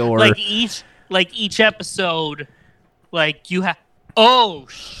Gronkowski each episode, like you have. Oh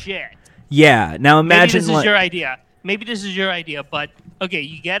shit! Yeah, now imagine Maybe this is your idea, but okay,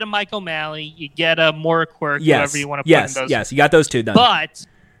 you get a Mike O'Malley, you get a Maura Quirk, whoever you want to put in those. Yes, you got those two done.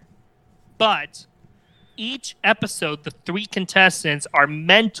 But each episode, the 3 contestants are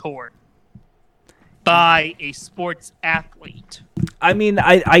mentored by a sports athlete. I mean,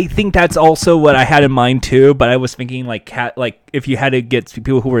 I think that's also what I had in mind too, but I was thinking like if you had to get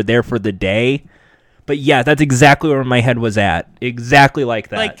people who were there for the day. But yeah, that's exactly where my head was at. Exactly like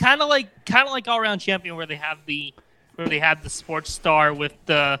that. Like kind of like All Around Champion where they have the sports star with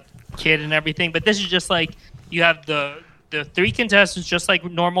the kid and everything, but this is just like you have the 3 contestants just like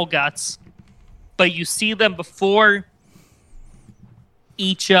normal Guts, but you see them before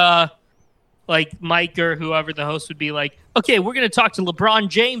each like Mike or whoever the host would be like, okay, we're going to talk to LeBron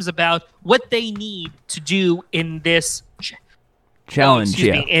James about what they need to do in this challenge,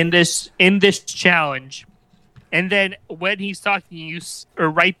 in this challenge. And then when he's talking or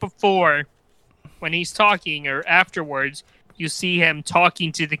right before when he's talking or afterwards, you see him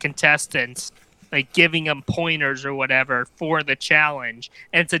talking to the contestants, like giving them pointers or whatever for the challenge.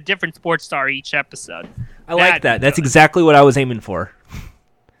 And it's a different sports star each episode. I like that. That's exactly what I was aiming for.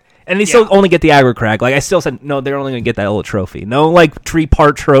 And they still only get the aggro crag. Like I still said, no, they're only going to get that little trophy. No, like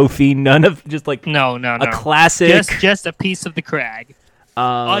 3-part trophy. None of just like no. A classic. Just a piece of the crag.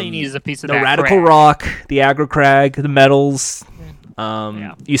 All you need is a piece of the that Radical crag. Rock, the aggro crag, the medals.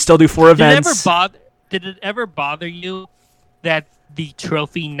 You still do 4 events. Did it ever bother you that the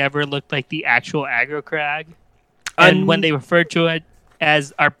trophy never looked like the actual aggro crag? And when they referred to it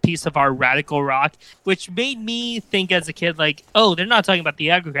as our piece of our Radical Rock, which made me think as a kid, like, oh, they're not talking about the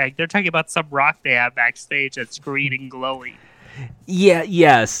aggro crag. They're talking about some rock they have backstage that's green and glowy. Yeah,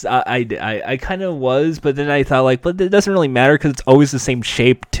 yes, I kind of was, but then I thought, like, but it doesn't really matter because it's always the same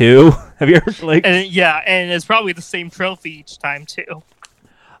shape, too. Have you ever, like... And it's probably the same trophy each time, too.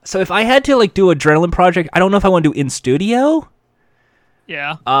 So if I had to, like, do Adrenaline Project, I don't know if I want to do in studio.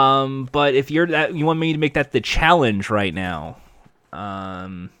 Yeah. But if you want me to make that the challenge right now.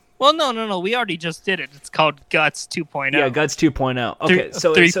 Well, no. We already just did it. It's called Guts 2.0. Yeah, Guts 2.0. Okay,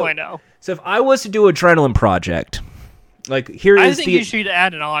 so 3.0. So if I was to do Adrenaline Project, like I think you should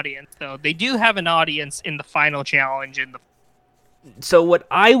add an audience, though. They do have an audience in the final challenge. So what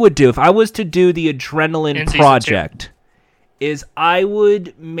I would do if I was to do the Adrenaline Project is I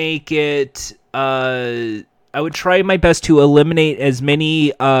would make it. I would try my best to eliminate as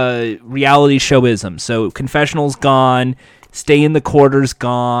many reality showisms. So confessionals gone, stay in the quarters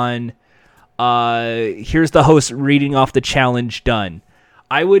gone. Here's the host reading off the challenge done.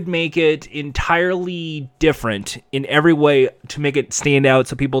 I would make it entirely different in every way to make it stand out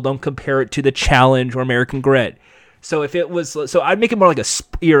so people don't compare it to the challenge or American Grit. So if it was, I'd make it more like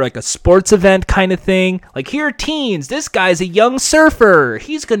a sports event kind of thing. Like, here, teens, this guy's a young surfer.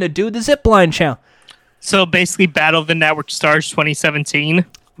 He's going to do the zipline challenge. So basically Battle of the Network Stars 2017.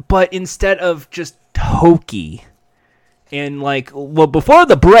 But instead of just hokey and before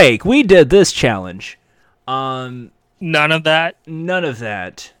the break, we did this challenge. None of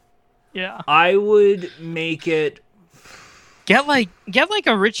that. Yeah. I would make it. Get like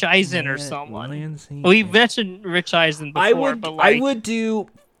a Rich Eisen or someone. We mentioned Rich Eisen before. I would do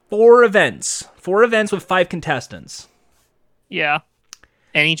 4 events. 4 events with 5 contestants. Yeah.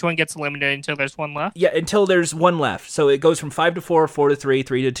 And each one gets eliminated until there's one left? Yeah, until there's one left. So it goes from 5 to 4, 4 to 3,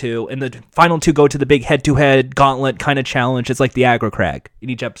 3 to 2, and the final 2 go to the big head-to-head gauntlet kind of challenge. It's like the aggro crag in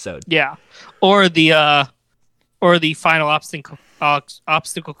each episode. Yeah. Or the final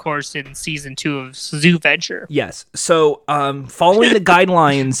obstacle course in season 2 of Zoo Venture. Yes. So, following the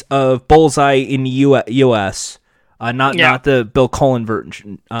guidelines of Bullseye in US, not the Bill Cullen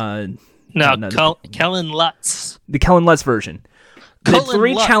version. Kellen Lutz. The Kellen Lutz version. The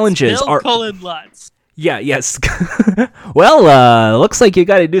three challenges Bill are Cullen Lutz. Yeah, yes. Well, looks like you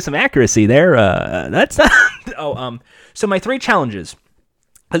got to do some accuracy there. That's not... So my 3 challenges.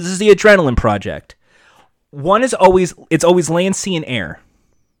 This is the Adrenaline Project. One is always land, sea, and air.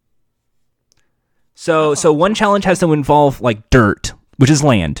 So one challenge has to involve like dirt, which is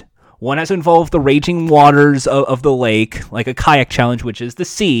land. One has to involve the raging waters of the lake, like a kayak challenge, which is the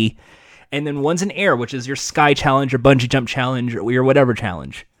sea. And then one's in air, which is your sky challenge or bungee jump challenge or your whatever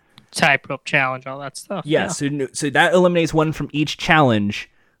challenge. Tightrope challenge, all that stuff. Yeah. So that eliminates one from each challenge,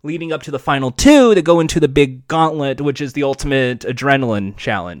 leading up to the final 2 that go into the big gauntlet, which is the ultimate adrenaline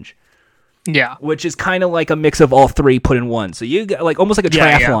challenge. Yeah. Which is kind of like a mix of all 3 put in one. So you got like almost like a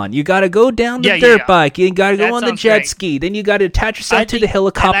triathlon. You got to go down the dirt bike. You got to go on the jet ski. Then you got to attach yourself to the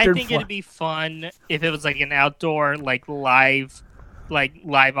helicopter. And I think it'd be fun if it was like an outdoor, like live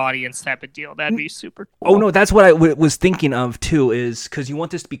audience type of deal. That'd be super cool. Oh no, that's what I was thinking of too. Is because you want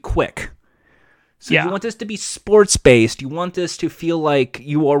this to be quick. So you want this to be sports-based. You want this to feel like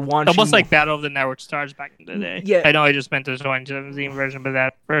you are watching... Almost like Battle of the Network Stars back in the day. Yeah. I know I just meant the 2017 version, but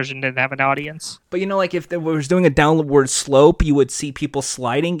that version didn't have an audience. But like if they was doing a downward slope, you would see people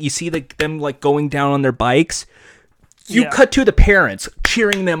sliding. You see them like going down on their bikes. You cut to the parents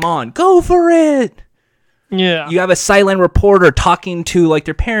cheering them on. Go for it! Yeah. You have a silent reporter talking to like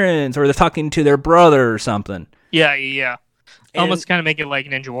their parents, or they're talking to their brother or something. Yeah. Almost kind of make it like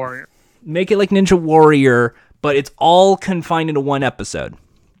Ninja Warrior. Make it like Ninja Warrior, but it's all confined into one episode.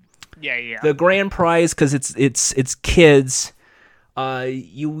 Yeah. The grand prize, because it's kids.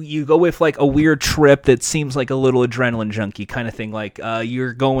 You go with like a weird trip that seems like a little adrenaline junkie kind of thing. Like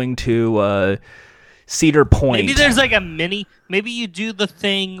you're going to Cedar Point. Maybe there's like a mini. Maybe you do the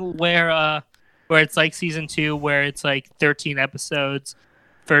thing where it's like season 2, where it's like 13 episodes,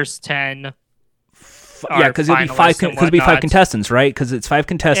 first 10. Yeah, because it'll be 5 contestants, right? Because it's 5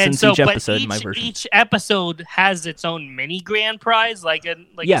 contestants each episode. In my version, each episode has its own mini grand prize, like a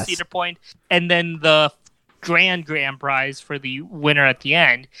Cedar Point, and then the grand prize for the winner at the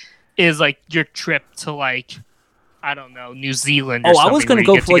end is like your trip to like, I don't know, New Zealand. Or I was going to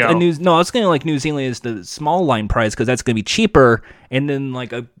go for like I was going to like New Zealand is the small line prize because that's going to be cheaper, and then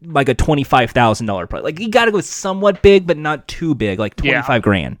like a $25,000 prize. Like you got to go somewhat big, but not too big, like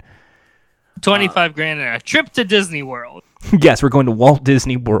 $25,000. 25 grand and a trip to Disney World. Yes, we're going to Walt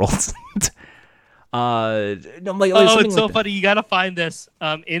Disney World. It's so funny. You gotta find this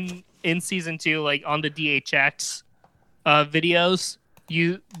in season 2, like on the DHX videos.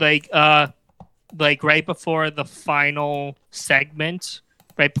 You like right before the final segment,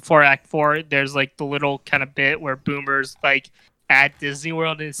 right before Act 4, there's like the little kind of bit where Boomer's like at Disney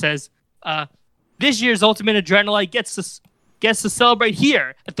World and it says, "This year's Ultimate Adrenaline gets to celebrate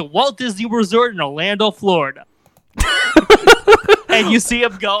here at the Walt Disney Resort in Orlando, Florida." And you see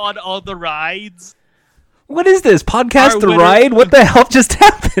him go on all the rides. What is this? Podcast the ride? What the hell just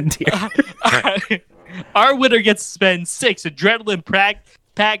happened here? Our winner gets to spend 6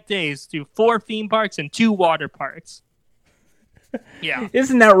 adrenaline-packed days to 4 theme parks and 2 water parks. Yeah.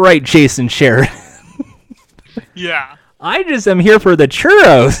 Isn't that right, Jason Sheridan? Yeah. I just am here for the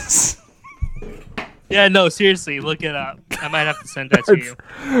churros. Yeah, no, seriously, look it up. I might have to send that to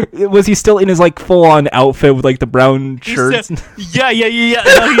you. Was he still in his like full-on outfit with like the brown shirts? Yeah.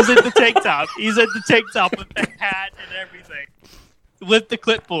 No, he's in the tank top. He's in the tank top with the hat and everything, with the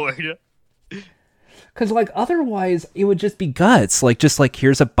clipboard. Because like otherwise, it would just be guts. Like just like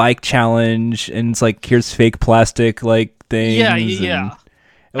here's a bike challenge, and it's like here's fake plastic like things. Yeah.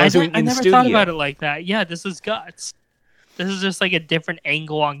 I never thought about it like that. Yeah, this is guts. This is just like a different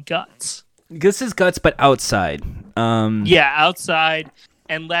angle on guts. This is guts, but outside. Outside,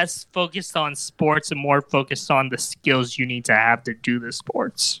 and less focused on sports and more focused on the skills you need to have to do the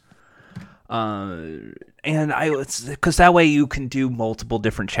sports. And because that way you can do multiple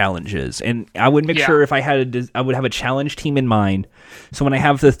different challenges. And I would make sure if I had I would have a challenge team in mind. So when I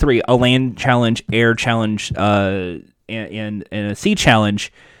have the 3, a land challenge, air challenge, and a sea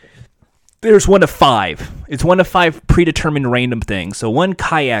challenge, there's 1 of 5. It's 1 of 5 predetermined random things. So 1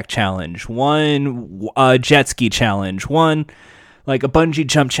 kayak challenge, 1 jet ski challenge, 1 like a bungee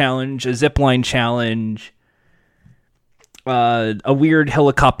jump challenge, a zip line challenge, a weird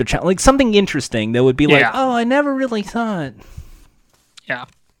helicopter challenge, like something interesting that would be like, oh, I never really thought. Yeah.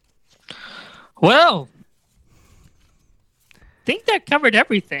 Well, I think that covered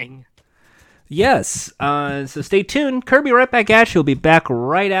everything. Yes. So stay tuned. Kirby, right back at you. We'll be back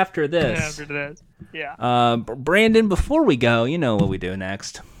right after this. After this. Yeah. Brandon, before we go, you know what we do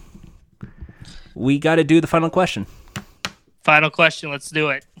next. We got to do the final question. Final question. Let's do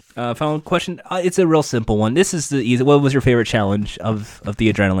it. Final question. It's a real simple one. This is the easy. What was your favorite challenge of the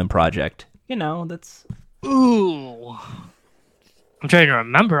Adrenaline Project? You know, that's. Ooh. I'm trying to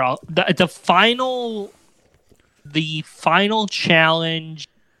remember all the final challenge,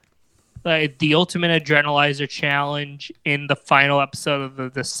 the Ultimate Adrenalizer challenge in the final episode of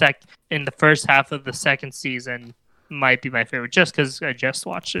in the first half of the second season might be my favorite, just because I just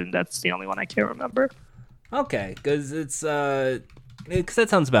watched it. And that's the only one I can't remember. Okay, because that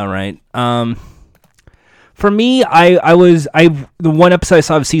sounds about right. For me, the one episode I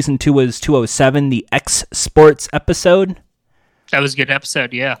saw of season 2 was 207, the X Sports episode. That was a good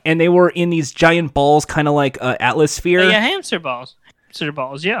episode, yeah. And they were in these giant balls, kind of like Atmosphere. Yeah, hamster balls. Hamster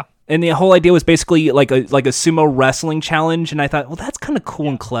balls, yeah. And the whole idea was basically like a sumo wrestling challenge. And I thought, well, that's kind of cool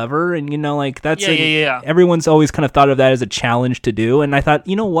and clever. And, you know, like that's everyone's always kind of thought of that as a challenge to do. And I thought,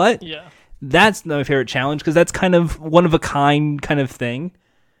 you know what? Yeah. That's my favorite challenge because that's kind of one of a kind kind of thing.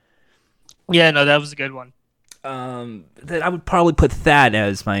 Yeah, no, that was a good one. That I would probably put that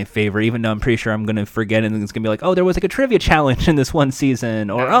as my favorite, even though I'm pretty sure I'm going to forget and it's going to be like, oh, there was like a trivia challenge in this one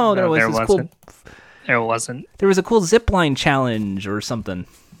season, or there was a cool zipline challenge or something.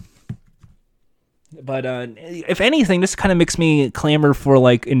 But if anything, this kind of makes me clamor for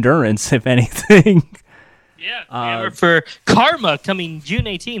like endurance, if anything. Yeah, clamor for Karma coming June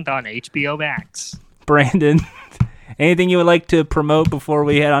 18th on HBO Max. Brandon, anything you would like to promote before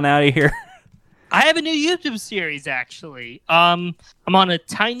we head on out of here? I have a new YouTube series, actually. I'm on a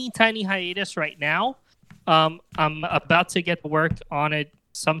tiny hiatus right now. I'm about to get to work on it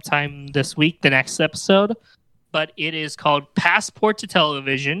sometime this week, the next episode. But it is called Passport to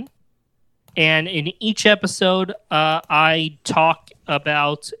Television. And in each episode, I talk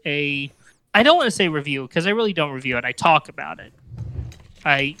about I don't want to say review, because I really don't review it. I talk about it.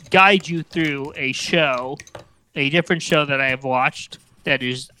 I guide you through a different show that I have watched that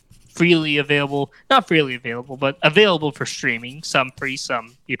is freely available, not freely available, but available for streaming. Some free,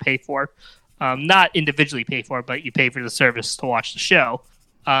 some you pay for. Not individually pay for, but you pay for the service to watch the show.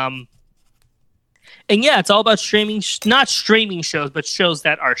 And yeah, it's all about streaming, not streaming shows, but shows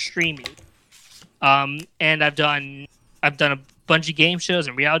that are streaming. And I've done a bunch of game shows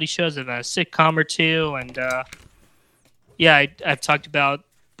and reality shows. I've done a sitcom or two, and I've talked about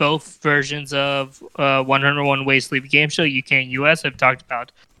both versions of 101 Ways to Leave a Game Show, UK and US. I've talked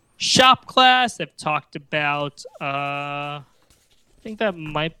about Shop Class. I've talked about I think that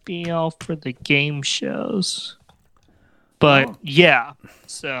might be all for the game shows. But yeah,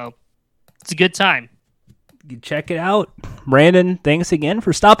 so it's a good time. You check it out. Brandon, thanks again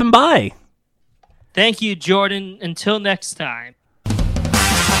for stopping by. Thank you, Jordan. Until next time.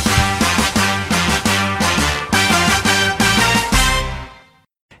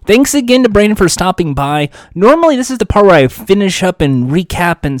 Thanks again to Brandon for stopping by. Normally, this is the part where I finish up and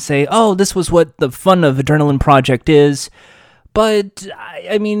recap and say, oh, this was what the fun of Adrenaline Project is. But,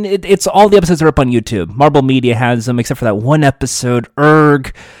 I mean, it's all the episodes are up on YouTube. Marble Media has them, except for that one episode,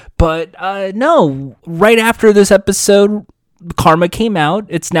 Erg. But, no, right after this episode, Karma came out.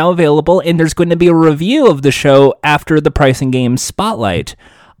 It's now available, and there's going to be a review of the show after the Pricing Games Spotlight.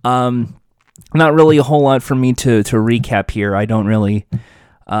 Not really a whole lot for me to recap here. I don't really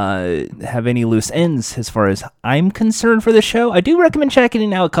have any loose ends as far as I'm concerned for the show. I do recommend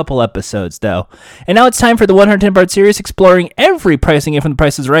checking out a couple episodes, though. And now it's time for the 110-part series exploring every pricing game from The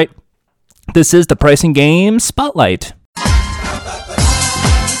Price is Right. This is the Pricing Game Spotlight.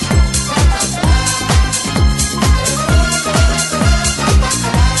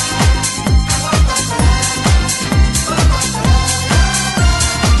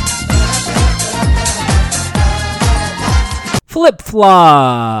 Flip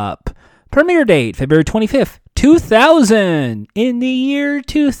Flop. Premiere date, February 25th, 2000. In the year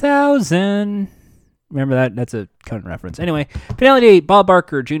 2000. Remember that? That's a current reference. Anyway, finale date, Bob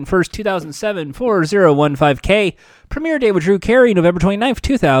Barker, June 1st, 2007, 4015K. Premiere date with Drew Carey, November 29th,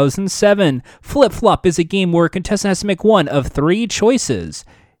 2007. Flip Flop is a game where a contestant has to make one of three choices.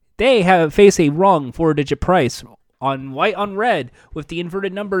 They face a wrong 4-digit price on white on red with the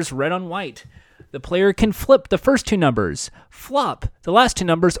inverted numbers red on white. The player can flip the first two numbers, flop the last two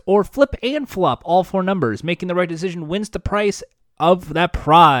numbers, or flip and flop all four numbers. Making the right decision wins the price of that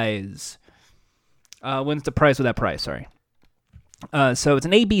prize. Wins the prize of that prize, sorry. So it's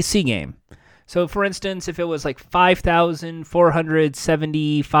an ABC game. So, for instance, if it was like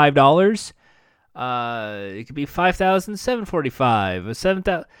 $5,475, it could be $5,745 or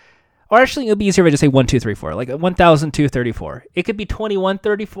 $7,000. Or actually, it would be easier if I just say 1, 2, 3, 4, like 1,234. It could be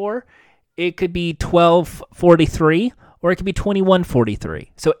 2134. It could be 1243, or it could be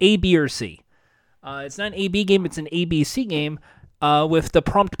 2143. So A, B, or C. It's not an A-B game, it's an ABC game, with the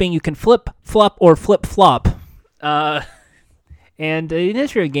prompt being you can flip, flop, or flip-flop. And in the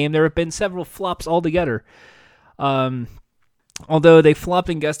history of the game, there have been several flops altogether. Although they flopped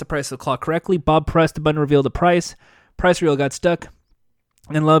and guessed the price of the clock correctly, Bob pressed the button to reveal the price. Price reveal got stuck,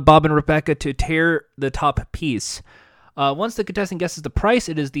 and allowed Bob and Rebecca to tear the top piece. Once the contestant guesses the price,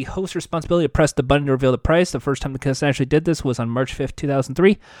 it is the host's responsibility to press the button to reveal the price. The first time the contestant actually did this was on March 5th,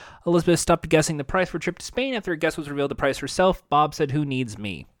 2003. Elizabeth stopped guessing the price for a trip to Spain. After her guess was revealed the price herself, Bob said, "Who needs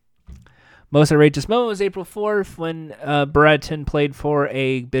me?" Most outrageous moment was April 4th when Bratton played for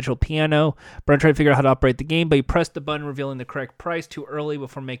a digital piano. Bratton tried to figure out how to operate the game, but he pressed the button revealing the correct price too early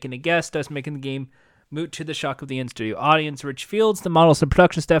before making a guess, thus making the game moot to the shock of the in-studio audience. Rich Fields, the models and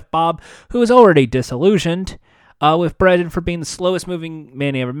production staff, Bob, who was already disillusioned with Bratton for being the slowest moving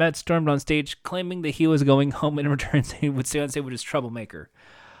man he ever met, stormed on stage claiming that he was going home and in return he would stay on stage with his troublemaker.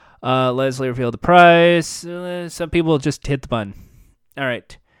 Leslie revealed the price. Some people just hit the button. All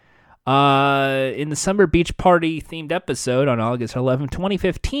right. In the Summer Beach Party themed episode on August 11,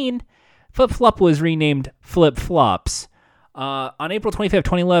 2015, Flip Flop was renamed Flip Flops. On April 25,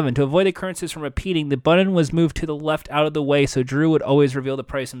 2011, to avoid occurrences from repeating, the button was moved to the left out of the way so Drew would always reveal the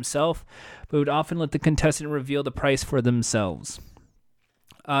price himself, but would often let the contestant reveal the price for themselves.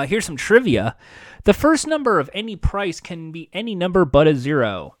 Here's some trivia. The first number of any price can be any number but a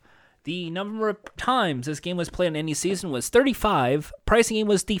 0. The number of times this game was played in any season was 35. Pricing game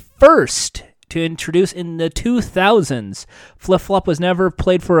was the first to introduce in the 2000s. Flip Flop was never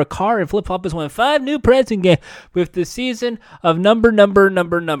played for a car, and Flip Flop was one of 5 new pricing games with the season of number.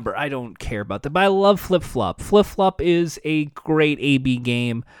 I don't care about that, but I love Flip Flop. Flip Flop is a great AB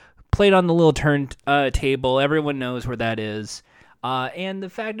game. Played on the little turntable. Everyone knows where that is. And the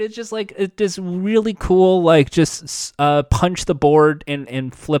fact is just like, it's just really cool, like just punch the board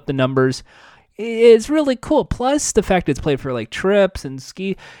and flip the numbers. It's really cool. Plus the fact it's played for like trips and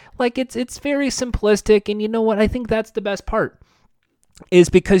ski, like it's very simplistic. And you know what? I think that's the best part, is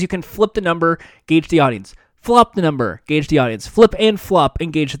because you can flip the number, gauge the audience. Flop the number, gauge the audience. Flip and flop,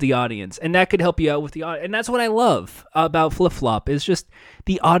 engage the audience. And that could help you out with the audience. And that's what I love about Flip Flop, is just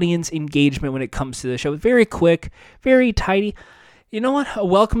the audience engagement when it comes to the show. Very quick, very tidy. You know what? A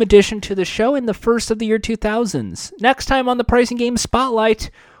welcome addition to the show in the first of the year 2000s. Next time on the Pricing Game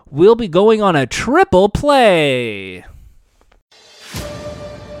Spotlight, we'll be going on a triple play.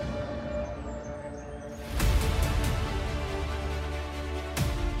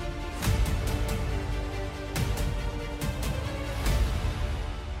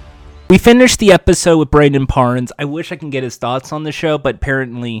 We finished the episode with Brandon Parnes. I wish I can get his thoughts on the show, but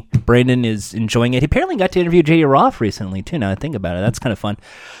apparently Brandon is enjoying it. He apparently got to interview J.D. Roth recently, too, now I think about it. That's kind of fun.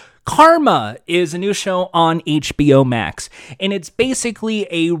 Karma is a new show on HBO Max, and it's basically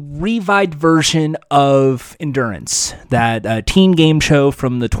a revived version of Endurance, that teen game show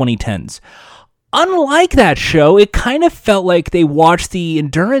from the 2010s. Unlike that show, it kind of felt like they watched the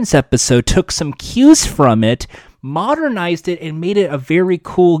Endurance episode, took some cues from it, modernized it, and made it a very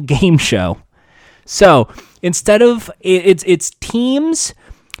cool game show. So instead of it's teams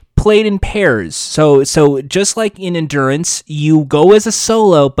played in pairs. So just like in Endurance, you go as a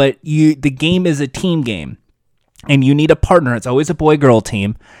solo, but the game is a team game, and you need a partner. It's always a boy-girl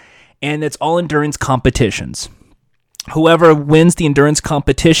team, and it's all endurance competitions. Whoever wins the endurance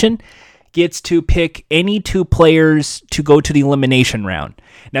competition gets to pick any 2 players to go to the elimination round.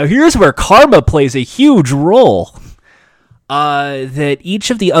 Now, here's where karma plays a huge role. That each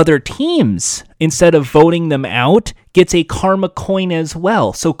of the other teams, instead of voting them out, gets a karma coin as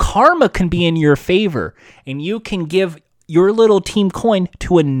well. So karma can be in your favor, and you can give your little team coin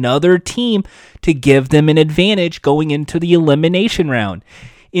to another team to give them an advantage going into the elimination round.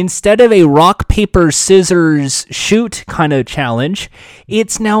 Instead of a rock, paper, scissors, shoot kind of challenge,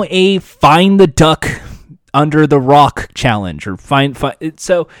 it's now a find the duck under the rock challenge, or find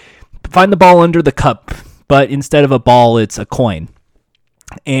the ball under the cup, but instead of a ball, it's a coin.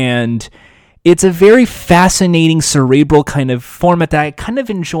 And it's a very fascinating, cerebral kind of format that I kind of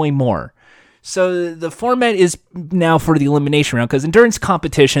enjoy more. So the format is now for the elimination round, because endurance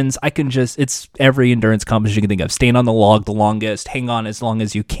competitions, it's every endurance competition you can think of. Stand on the log the longest, hang on as long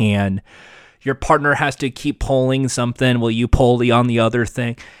as you can. Your partner has to keep pulling something while you pull on the other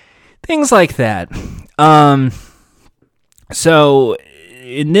thing. Things like that. So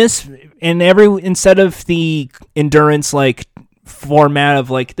in this, instead of the endurance like format of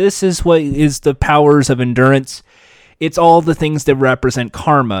like, this is what is the powers of endurance, it's all the things that represent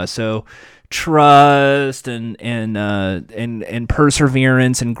karma. So trust and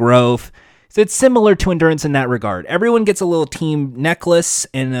perseverance and growth. So it's similar to endurance in that regard. Everyone gets a little team necklace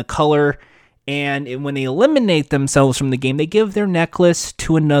and a color, and when they eliminate themselves from the game, they give their necklace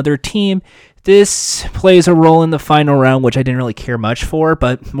to another team. This plays a role in the final round, which I didn't really care much for,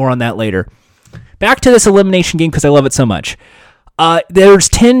 but more on that later. Back to this elimination game because I love it so much. There's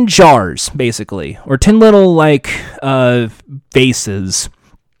 10 jars, basically, or 10 little, vases.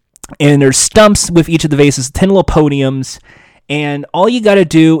 And there's stumps with each of the vases, 10 little podiums. And all you got to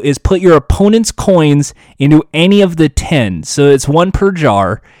do is put your opponent's coins into any of the 10. So it's one per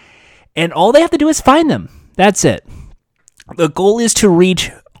jar. And all they have to do is find them. That's it. The goal is to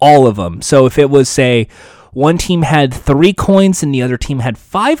reach all of them. So if it was, say, one team had 3 coins and the other team had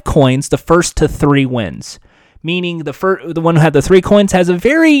 5 coins, the first to 3 wins. Meaning the one who had the 3 coins has a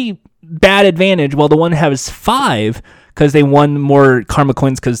very bad advantage, while the one who has 5, because they won more karma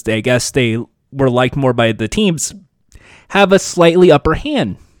coins because I guess they were liked more by the teams, have a slightly upper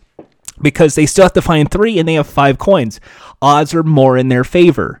hand. Because they still have to find 3 and they have 5 coins. Odds are more in their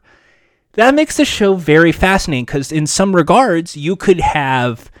favor. That makes the show very fascinating because in some regards, you could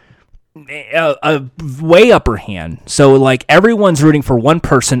have a way upper hand. So like everyone's rooting for one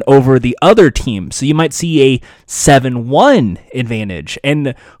person over the other team. So you might see a 7-1 advantage.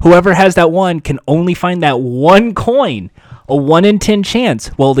 And whoever has that one can only find that one coin. A 1 in 10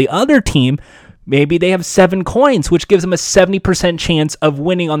 chance. Well, the other team, maybe they have 7 coins, which gives them a 70% chance of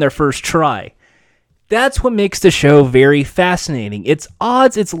winning on their first try. That's what makes the show very fascinating. It's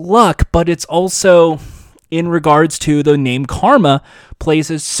odds, it's luck, but it's also, in regards to the name karma,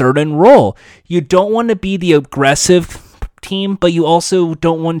 plays a certain role. You don't want to be the aggressive team, but you also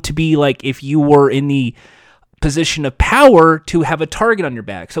don't want to be like if you were in the position of power to have a target on your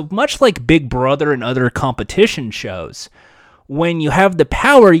back. So much like Big Brother and other competition shows, when you have the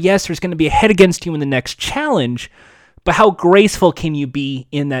power, yes, there's going to be a head against you in the next challenge, but how graceful can you be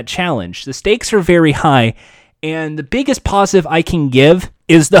in that challenge? The stakes are very high, and the biggest positive I can give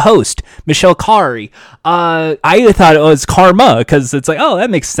is the host, Michelle Khare. I thought it was Karma, because it's like, oh, that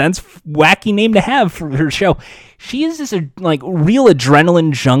makes sense. Wacky name to have for her show. She is this real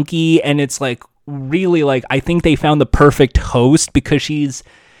adrenaline junkie, and it's really I think they found the perfect host because she's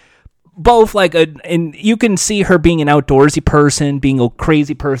both and you can see her being an outdoorsy person, being a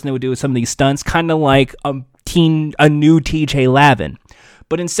crazy person that would do some of these stunts, kind of like a new TJ Lavin.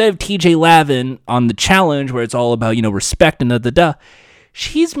 But instead of TJ Lavin on the challenge where it's all about, respect and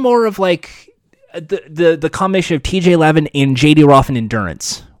she's more of the combination of TJ Lavin and JD Roth in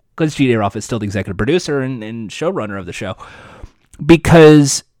endurance. Because JD Roth is still the executive producer and showrunner of the show.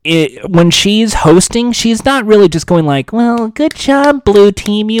 Because when she's hosting, she's not really just going well, good job, blue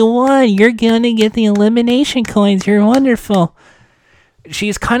team, you won. You're going to get the elimination coins. You're wonderful.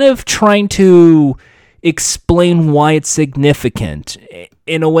 She's kind of trying to explain why it's significant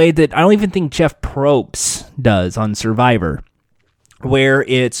in a way that I don't even think Jeff Probst does on Survivor, where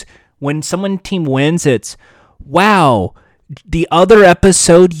it's when someone team wins, it's, wow, the other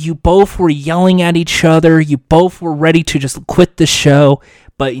episode, you both were yelling at each other, you both were ready to just quit the show,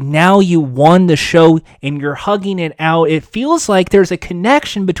 but now you won the show and you're hugging it out. It feels like there's a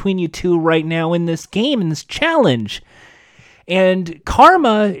connection between you two right now in this game, in this challenge. And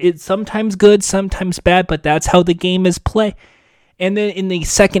karma, it's sometimes good, sometimes bad, but that's how the game is played. And then in the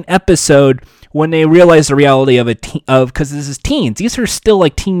second episode, when they realize the reality because this is teens, these are still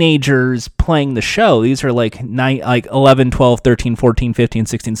teenagers playing the show. These are 11, 12, 13, 14, 15,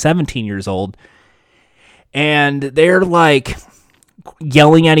 16, 17 years old. And they're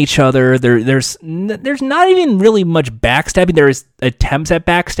yelling at each other. There's not even really much backstabbing. There's attempts at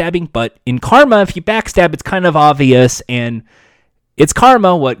backstabbing, but in karma, if you backstab, it's kind of obvious, and it's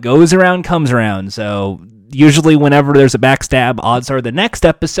karma. What goes around comes around. So usually whenever there's a backstab, odds are the next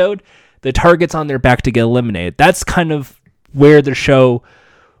episode, the target's on their back to get eliminated. That's kind of where the show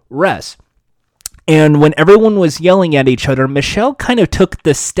rests. And when everyone was yelling at each other, Michelle kind of took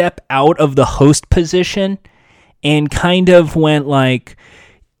the step out of the host position and kind of went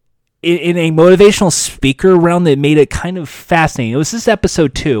in a motivational speaker round that made it kind of fascinating. It was this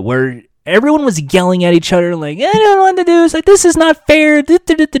episode 2 where everyone was yelling at each other I don't know what to do. It's this is not fair.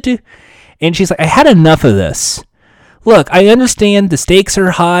 And she's I had enough of this. Look, I understand the stakes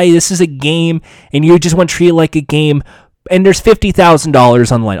are high. This is a game and you just want to treat it like a game. And there's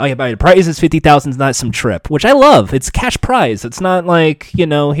 $50,000 on the line. Oh yeah, by the prize is $50,000, is not some trip, which I love. It's cash prize. It's not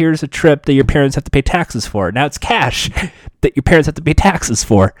here's a trip that your parents have to pay taxes for. Now it's cash that your parents have to pay taxes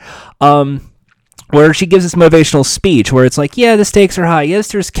for. Where she gives this motivational speech where it's yeah, the stakes are high.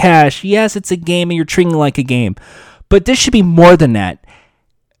 Yes, there's cash. Yes, it's a game and you're treating it like a game. But this should be more than that.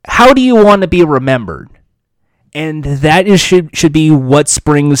 How do you want to be remembered? And that should be what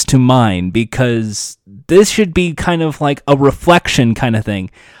springs to mind, because this should be kind of like a reflection kind of thing.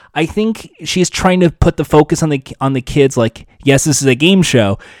 I think she's trying to put the focus on the kids, like, yes, this is a game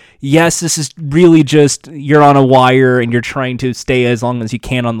show. Yes, this is really just you're on a wire and you're trying to stay as long as you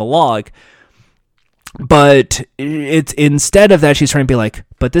can on the log. But it's instead of that, she's trying to be like,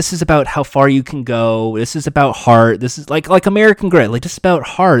 but this is about how far you can go. This is about heart. This is like American Grit. Like, this is about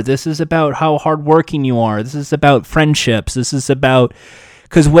heart. This is about how hardworking you are. This is about friendships. This is about,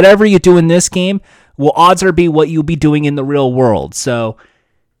 because whatever you do in this game, well, odds are be what you'll be doing in the real world. So,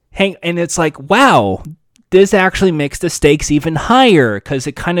 and it's like, wow, this actually makes the stakes even higher, because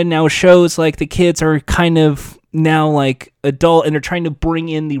it kind of now shows like the kids are kind of now like adult and they're trying to bring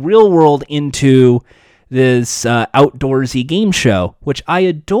in the real world into this outdoorsy game show, which I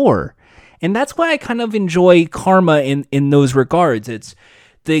adore. And that's why I kind of enjoy Karma in those regards. It's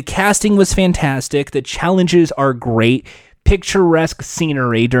the casting was fantastic. The challenges are great. Picturesque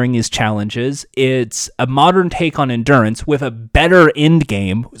scenery during these challenges. It's a modern take on endurance with a better end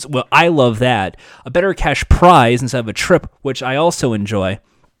game. Well, I love that. A better cash prize instead of a trip, which I also enjoy.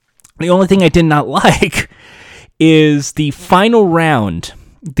 The only thing I did not like is the final round.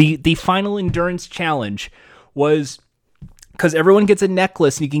 The final endurance challenge was, because everyone gets a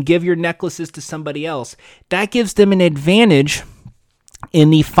necklace and you can give your necklaces to somebody else. That gives them an advantage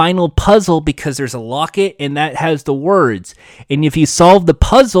in the final puzzle, because there's a locket and that has the words. And if you solve the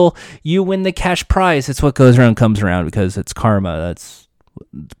puzzle, you win the cash prize. It's what goes around comes around, because it's karma. That's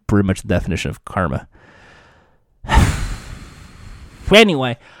pretty much the definition of karma.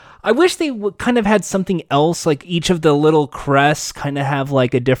 Anyway, I wish they would kind of had something else, like each of the little crests kind of have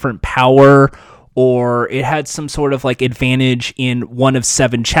like a different power, or it had some sort of like advantage in one of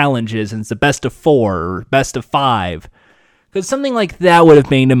 7 challenges and it's the best of 4 or best of 5. Because something like that would have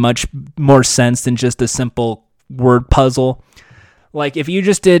made a much more sense than just a simple word puzzle. Like, if you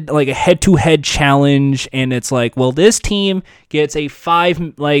just did like a head-to-head challenge and it's like, well, this team gets a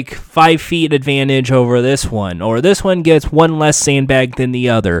 5 feet advantage over this one, or this one gets 1 less sandbag than the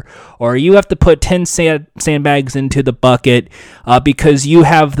other, or you have to put 10 sandbags into the bucket because you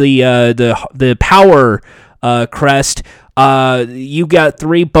have the power crest. You got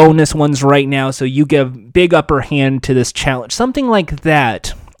 3 bonus ones right now, so you give big upper hand to this challenge. Something like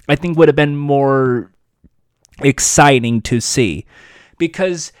that, I think, would have been more exciting to see,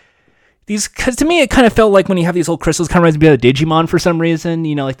 because to me it kind of felt like when you have these little crystals, kind of reminds me of Digimon for some reason,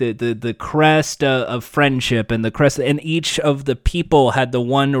 you know, like the crest of friendship, and the crest, and each of the people had the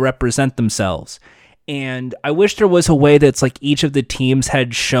one to represent themselves. And I wish there was a way that's like each of the teams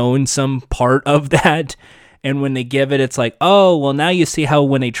had shown some part of that, and when they give it, it's like, oh, well, now you see how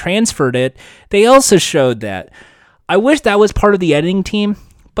when they transferred it, they also showed that. I wish that was part of the editing team,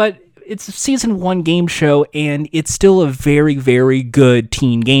 but it's a season 1 game show, and it's still a very, very good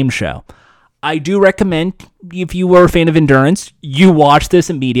teen game show. I do recommend, if you were a fan of Endurance, you watch this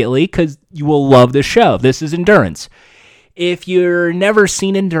immediately, because you will love the show. This is Endurance. If you're never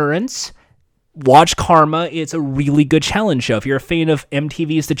seen Endurance, watch Karma. It's a really good challenge show. If you're a fan of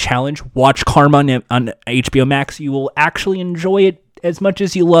MTV's The Challenge, watch Karma on HBO Max. You will actually enjoy it as much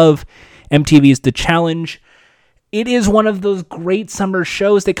as you love MTV's The Challenge. It is one of those great summer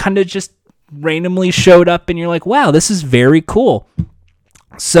shows that kind of just randomly showed up and you're like, wow, this is very cool.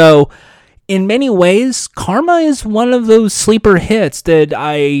 So in many ways, Karma is one of those sleeper hits that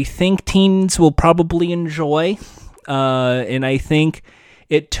I think teens will probably enjoy. And I think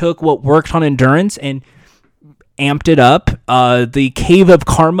it took what worked on Endurance and amped it up. The Cave of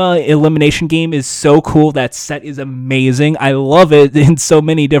Karma elimination game is so cool. That set is amazing. I love it in so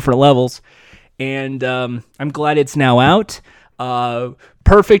many different levels. And I'm glad it's now out.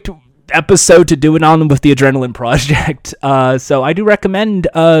 Perfect episode to do it on with the Adrenaline Project. So I do recommend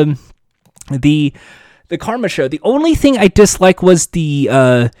the Karma show. The only thing I dislike was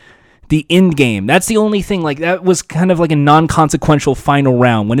the end game. That's the only thing. Like, that was kind of like a non-consequential final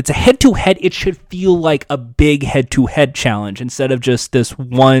round. When it's a head-to-head, it should feel like a big head-to-head challenge instead of just this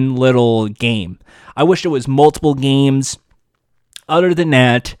one little game. I wish there was multiple games. Other than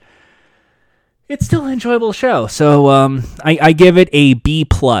that, it's still an enjoyable show. So I give it a B+.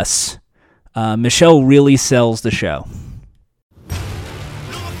 Michelle really sells the show.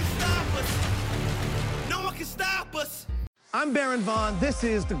 No one can stop us. I'm Baron Vaughn. This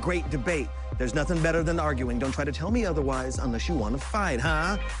is The Great Debate. There's nothing better than arguing. Don't try to tell me otherwise unless you want to fight,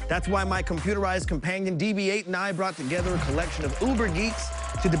 huh? That's why my computerized companion DB8 and I brought together a collection of uber geeks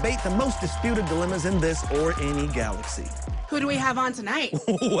to debate the most disputed dilemmas in this or any galaxy. Who do we have on tonight?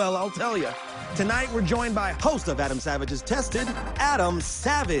 Well, I'll tell you. Tonight, we're joined by host of Adam Savage's Tested, Adam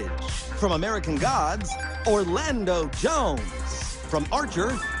Savage. From American Gods, Orlando Jones. From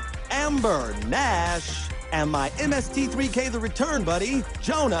Archer, Amber Nash. And my MST3K The Return buddy,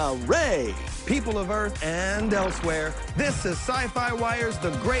 Jonah Ray. People of Earth and elsewhere, this is Sci-Fi Wire's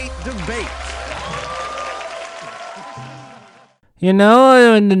The Great Debate. You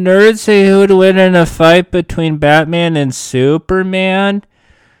know, when the nerds say who would win in a fight between Batman and Superman,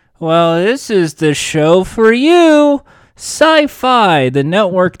 well, this is the show for you. Sci-Fi, the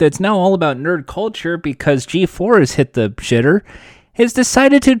network that's now all about nerd culture because G4 has hit the shitter, has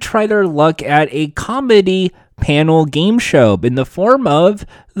decided to try their luck at a comedy panel game show in the form of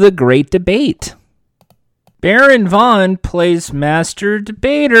The Great Debate. Baron Vaughn plays Master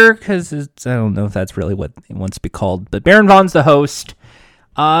Debater, because I don't know if that's really what it wants to be called, but Baron Vaughn's the host.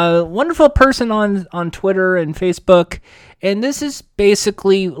 Wonderful person on Twitter and Facebook, and this is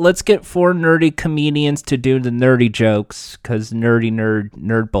basically, let's get four nerdy comedians to do the nerdy jokes, because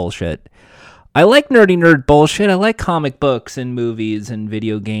nerd bullshit. I like nerdy nerd bullshit. I like comic books and movies and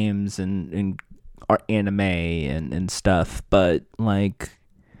video games and anime and stuff, but like,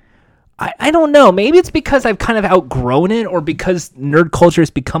 I don't know. Maybe it's because I've kind of outgrown it, or because nerd culture has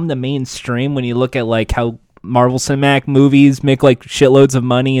become the mainstream when you look at like how Marvel Cinematic movies make like shitloads of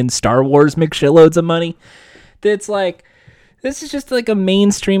money and Star Wars make shitloads of money. It's like, this is just like a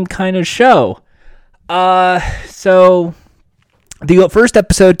mainstream kind of show. So the first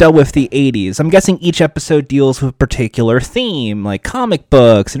episode dealt with the 80s. I'm guessing each episode deals with a particular theme, like comic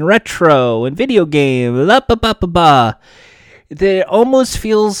books and retro and video games. It almost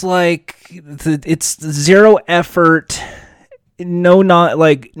feels like it's zero effort,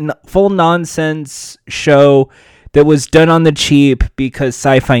 full nonsense show that was done on the cheap because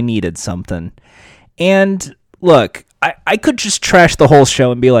sci-fi needed something. And look, I could just trash the whole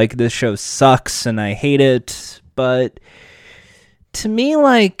show and be like, this show sucks and I hate it, but to me,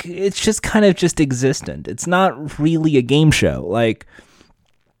 like, it's just kind of just existent. It's not really a game show. Like,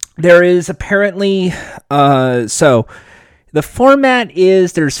 there is apparently, so the format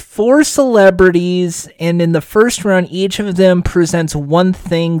is there's four celebrities, and in the first round, each of them presents one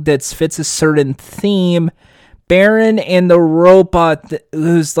thing that fits a certain theme. Baron and the robot,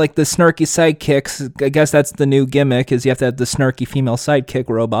 who's like the snarky sidekicks, I guess that's the new gimmick, is you have to have the snarky female sidekick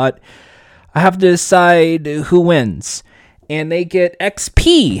robot. I have to decide who wins. And they get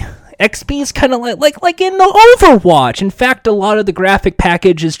XP. XP is kind of like in the Overwatch. In fact, a lot of the graphic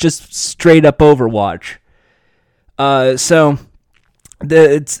package is just straight up Overwatch. So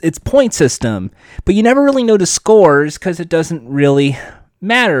it's point system, but you never really know the scores because it doesn't really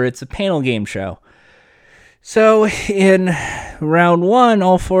matter. It's a panel game show. So in round one,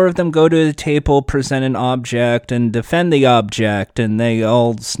 all four of them go to the table, present an object, and defend the object, and they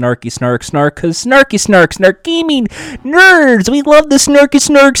all snarky snark, because snarky snark, gaming nerds, we love the snarky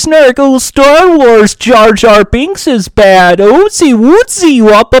snark, oh, Star Wars, Jar Jar Binks is bad, ootsy wootsy,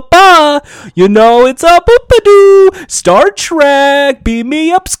 wapapa, you know it's a boop-a-doo, Star Trek, beam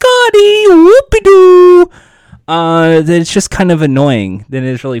me up Scotty, whoopie-doo. It's just kind of annoying, then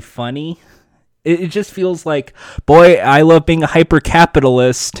it's really funny. It just feels like, boy, I love being a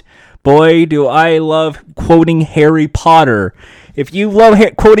hyper-capitalist. Boy, do I love quoting Harry Potter. If you love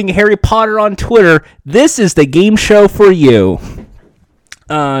quoting Harry Potter on Twitter, this is the game show for you.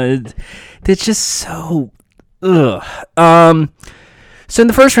 It's just so... ugh. So in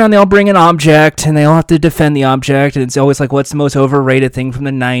the first round, they all bring an object, and they all have to defend the object, and it's always like, what's the most overrated thing from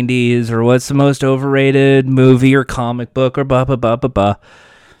the 90s, or what's the most overrated movie or comic book, or blah, blah, blah, blah, blah.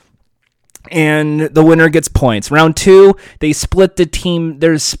 And the winner gets points. Round two, they split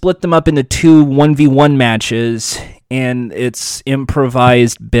them up into two 1v1 matches, and it's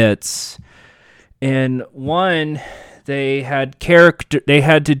improvised bits. In one, they had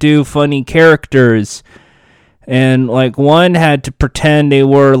to do funny characters, and like one had to pretend they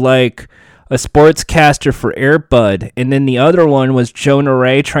were like a sportscaster for Air Bud, and then the other one was Jonah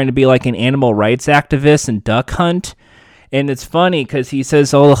Ray trying to be like an animal rights activist in Duck Hunt. And it's funny because he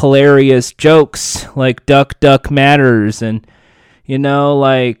says all the hilarious jokes like Duck Duck Matters, and you know,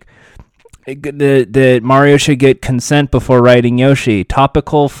 like that Mario should get consent before riding Yoshi.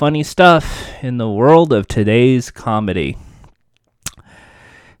 Topical, funny stuff in the world of today's comedy.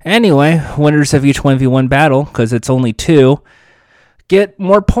 Anyway, winners of each 1v1 battle, because it's only two, get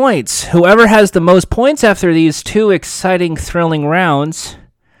more points. Whoever has the most points after these two exciting, thrilling rounds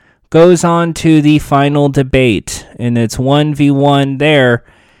goes on to the final debate, and it's 1v1 there,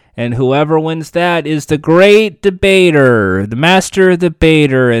 and whoever wins that is the great debater, the master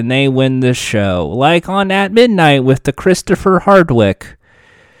debater, and they win the show, like on At Midnight with the Christopher Hardwick.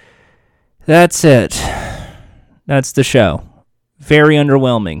 That's it. That's the show. Very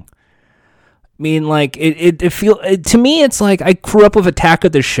underwhelming. I mean, like, to me, it's like I grew up with Attack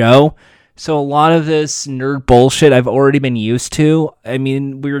of the Show, so a lot of this nerd bullshit I've already been used to. I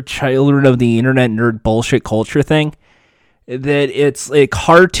mean, we were children of the internet nerd bullshit culture thing. That it's like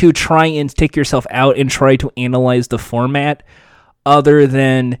hard to try and take yourself out and try to analyze the format, other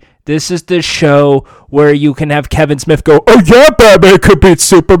than this is the show where you can have Kevin Smith go, "Oh yeah, Batman could beat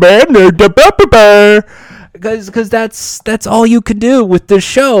Superman," because that's all you can do with this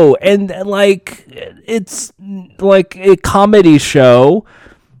show, and like it's like a comedy show,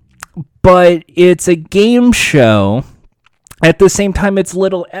 but it's a game show. At the same time, it's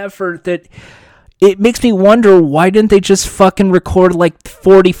little effort that it makes me wonder, why didn't they just fucking record like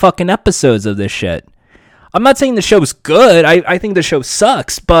 40 fucking episodes of this shit? I'm not saying the show's good. I think the show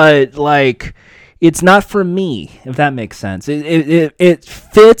sucks, but like, it's not for me, if that makes sense. It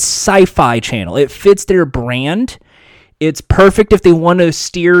fits Sci-Fi Channel. It fits their brand. It's perfect if they want to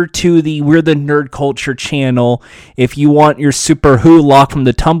steer to the We're the Nerd Culture channel. If you want your Super Who lock from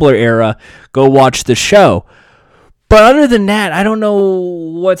the Tumblr era, go watch the show. But other than that, I don't know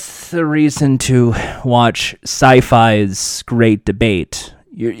what's the reason to watch Sci-Fi's Great Debate.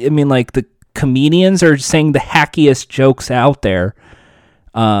 I mean, like, the comedians are saying the hackiest jokes out there.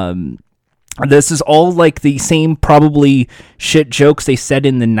 This is all like the same probably shit jokes they said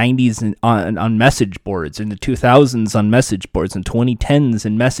in the 90s on message boards, in the 2000s on message boards, in 2010s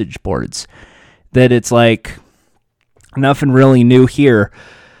in message boards. That it's like nothing really new here.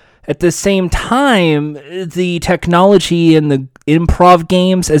 At the same time, the technology and the improv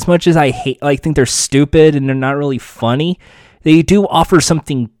games, as much as I think they're stupid and they're not really funny, they do offer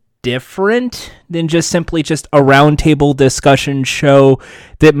something different than just simply just a roundtable discussion show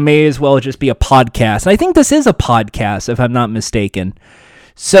that may as well just be a podcast. And I think this is a podcast, if I'm not mistaken.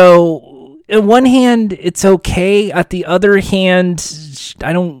 So, on one hand, it's okay. At the other hand,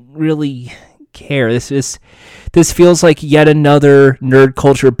 I don't really care. This feels like yet another nerd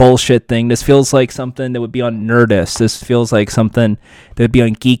culture bullshit thing. This feels like something that would be on Nerdist. This feels like something that would be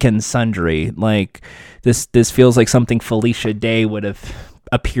on Geek and Sundry. Like, this feels like something Felicia Day would have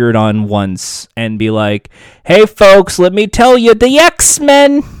appeared on once and be like, "Hey folks, let me tell you, the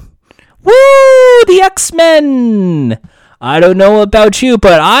X-Men! Woo! The X-Men! I don't know about you,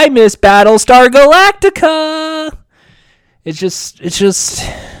 but I miss Battlestar Galactica!" It's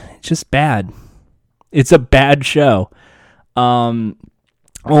just bad. It's a bad show. Only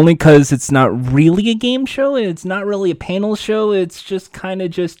because it's not really a game show. It's not really a panel show. It's just kind of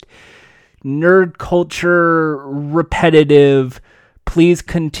just nerd culture, repetitive. Please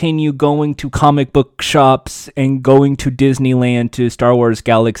continue going to comic book shops and going to Disneyland to Star Wars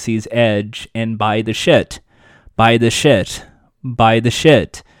Galaxy's Edge and buy the shit. Buy the shit. Buy the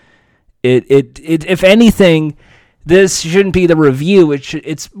shit. It if anything, this shouldn't be the review.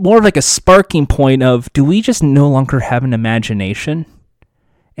 It's more like a sparking point of, do we just no longer have an imagination?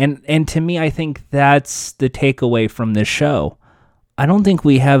 And to me, I think that's the takeaway from this show. I don't think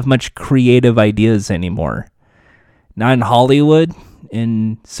we have much creative ideas anymore. Not in Hollywood,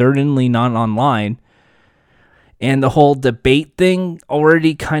 and certainly not online. And the whole debate thing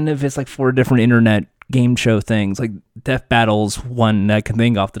already kind of is like 4 different internet game show things. Like Death Battle's one that I can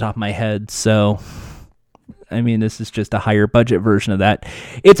think off the top of my head. So, I mean, this is just a higher budget version of that.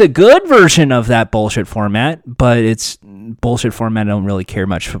 It's a good version of that bullshit format, but it's bullshit format I don't really care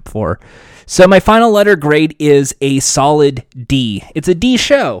much for. So my final letter grade is a solid D. It's a D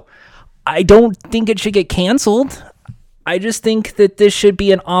show. I don't think it should get canceled. I just think that this should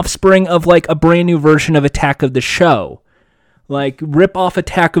be an offspring of like a brand new version of Attack of the Show. Like, rip off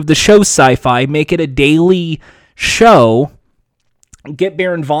Attack of the Show Sci-Fi, make it a daily show, get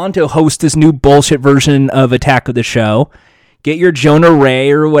Baron Vaughn to host this new bullshit version of Attack of the Show, get your Jonah Ray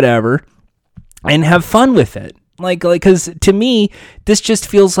or whatever, and have fun with it. Like, because to me, this just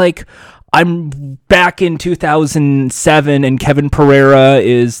feels like I'm back in 2007 and Kevin Pereira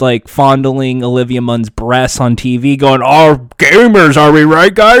is like fondling Olivia Munn's breasts on TV going, "Oh, gamers, are we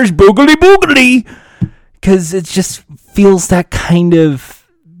right, guys? Boogly boogly." Because it just feels that kind of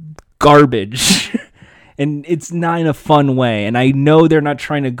garbage. And it's not in a fun way. And I know they're not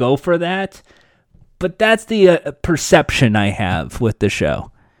trying to go for that, but that's the perception I have with the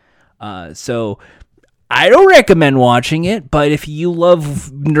show. So I don't recommend watching it, but if you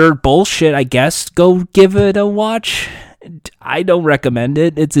love nerd bullshit, I guess go give it a watch. I don't recommend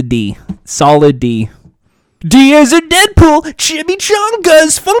it. It's a D. Solid D. D as in Deadpool,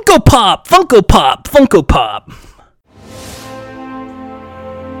 Chimichangas, Funko Pop, Funko Pop, Funko Pop.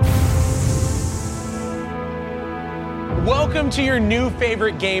 Welcome to your new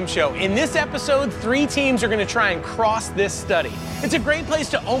favorite game show. In this episode, 3 teams are going to try and cross this study. It's a great place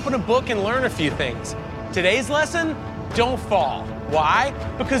to open a book and learn a few things. Today's lesson, don't fall. Why?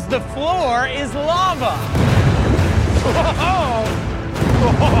 Because the floor is lava.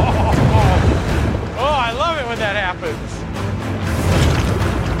 Oh, I love it when that happens.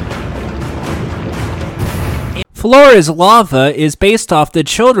 Floor is Lava is based off the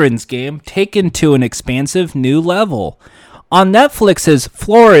children's game taken to an expansive new level. On Netflix's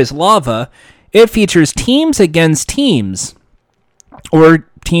Floor is Lava, it features teams against teams, or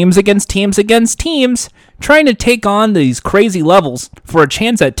teams against teams against teams, trying to take on these crazy levels for a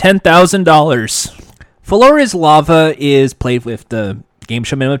chance at $10,000. Floor is Lava is played with the game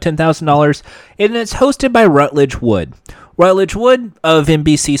show minimum of $10,000, and it's hosted by Rutledge Wood. Rutledge Wood of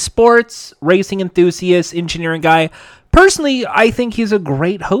NBC Sports, racing enthusiast, engineering guy. Personally, I think he's a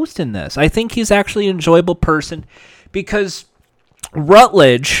great host in this. I think he's actually an enjoyable person because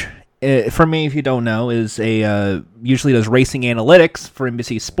Rutledge, for me, if you don't know, is usually does racing analytics for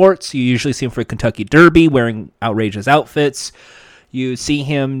NBC Sports. You usually see him for Kentucky Derby wearing outrageous outfits. You see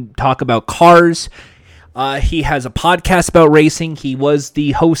him talk about cars. He has a podcast about racing. He was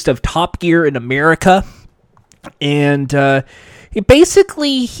the host of Top Gear in America. And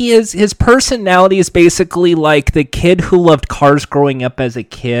his personality is basically like the kid who loved cars growing up as a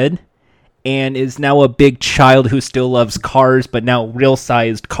kid and is now a big child who still loves cars, but now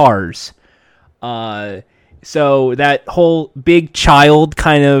real-sized cars. So that whole big child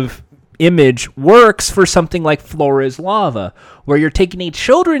kind of image works for something like Floor is Lava, where you're taking a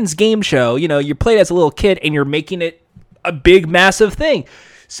children's game show, you played as a little kid, and you're making it a big, massive thing.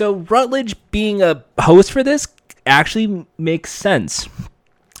 So Rutledge being a host for this actually makes sense.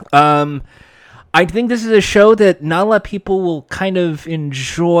 I think this is a show that not a lot of people will kind of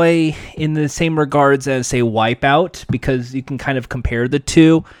enjoy in the same regards as, say, Wipeout, because you can kind of compare the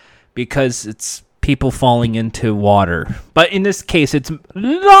two, because it's people falling into water. But in this case, it's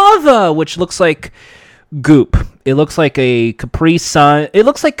lava, which looks like goop. It looks like a Capri Sun. It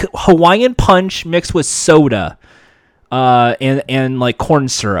looks like Hawaiian Punch mixed with soda. And like corn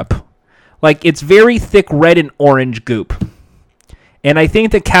syrup. Like, it's very thick red and orange goop. And I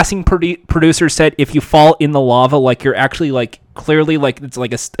think the casting producer said if you fall in the lava, like, you're actually, like, clearly, like, it's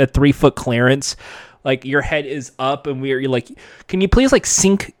like a 3-foot clearance. Like, your head is up, and you're like, can you please, like,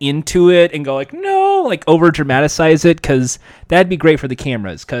 sink into it and go, like, no, like, over-dramatize it? Because that'd be great for the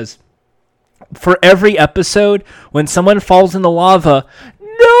cameras. Because for every episode, when someone falls in the lava,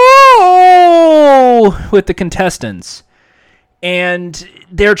 no, with the contestants, and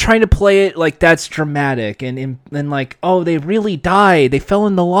they're trying to play it like that's dramatic, and like, oh, they really died, they fell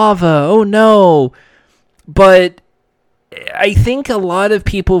in the lava, oh no. But I think a lot of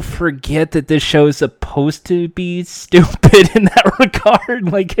people forget that this show is supposed to be stupid in that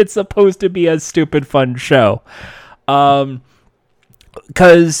regard. Like, it's supposed to be a stupid fun show, because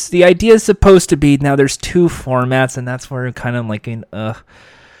the idea is supposed to be, now there's 2 formats, and that's where kind of like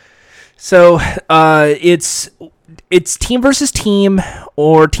So it's team versus team,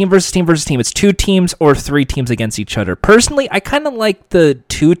 or team versus team versus team. It's 2 teams or 3 teams against each other. Personally, I kind of like the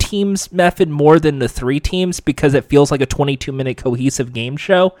 2 teams method more than the 3 teams, because it feels like a 22-minute cohesive game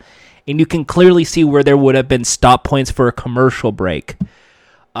show, and you can clearly see where there would have been stop points for a commercial break.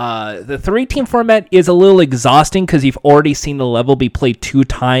 The 3-team format is a little exhausting because you've already seen the level be played 2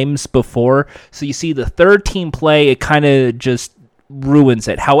 times before. So you see the 3rd team play, it kind of just ruins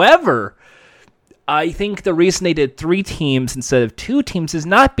it. However, I think the reason they did 3 teams instead of 2 teams is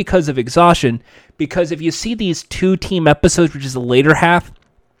not because of exhaustion, because if you see these 2-team episodes, which is the later half,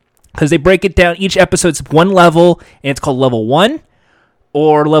 because they break it down, each episode's 1 level, and it's called level 1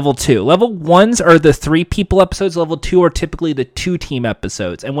 or level 2. Level 1s are the 3-people episodes, level 2 are typically the 2-team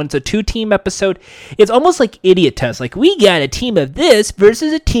episodes, and when it's a 2-team episode, it's almost like Idiot Test, like, we got a team of this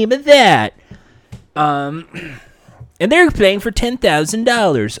versus a team of that, and they're playing for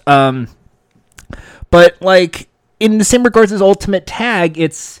 $10,000, but, like, in the same regards as Ultimate Tag,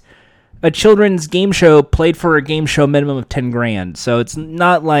 it's a children's game show played for a game show minimum of $10,000. So it's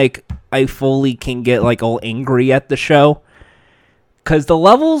not like I fully can get, like, all angry at the show, because the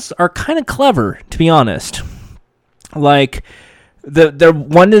levels are kind of clever, to be honest. Like, the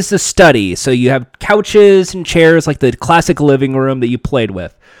one is the study, so you have couches and chairs, like the classic living room that you played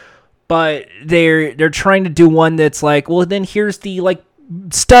with. But they're trying to do one that's like, well, then here's the, like,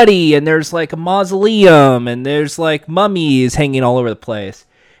 study, and there's like a mausoleum, and there's like mummies hanging all over the place,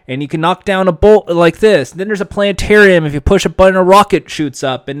 and you can knock down a bolt like this, and then there's a planetarium. If you push a button, a rocket shoots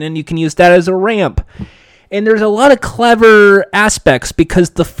up, and then you can use that as a ramp. And there's a lot of clever aspects because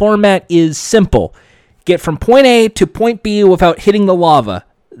the format is simple. get from point A to point B without hitting the lava.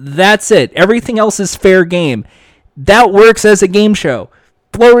 That's it. Everything else is fair game. That works as a game show.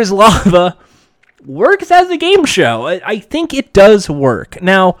 Floor is Lava works as a game show. I think it does work.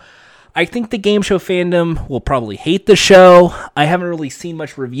 Now, I think the game show fandom will probably hate the show. I haven't really seen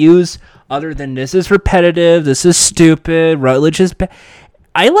much reviews other than this is repetitive, this is stupid, Rutledge is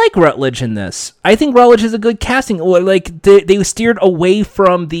I like Rutledge in this. I think Rutledge is a good casting. Like they steered away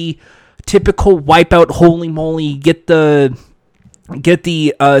from the typical Wipeout, holy moly, get the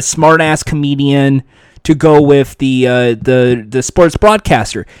smart ass comedian to go with the sports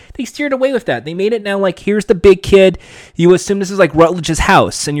broadcaster. They steered away with that. They made it now like, here's the big kid. You assume this is like Rutledge's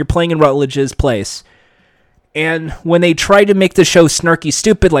house, and you're playing in Rutledge's place. And when they try to make the show snarky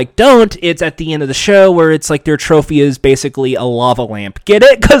stupid, like Don't, it's at the end of the show where it's like their trophy is basically a lava lamp. Get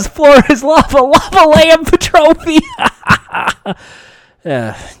it? Because Floor is Lava lamp trophy.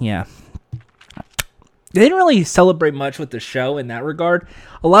 Yeah. They didn't really celebrate much with the show in that regard.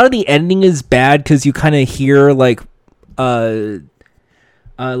 A lot of the ending is bad because you kind of hear like a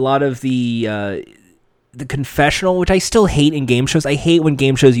lot of the confessional, which I still hate in game shows. I hate when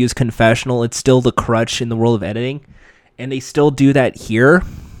game shows use confessional. It's still the crutch in the world of editing, and they still do that here.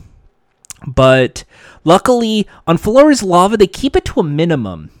 But luckily, on Floor is Lava, they keep it to a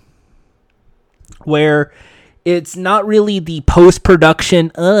minimum, where it's not really the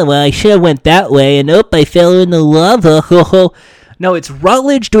post-production, oh, well, I should have went that way, and oh, I fell in the lava. No, it's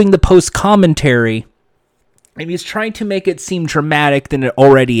Rutledge doing the post-commentary, and he's trying to make it seem dramatic than it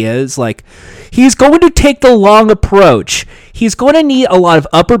already is. Like, he's going to take the long approach. He's going to need a lot of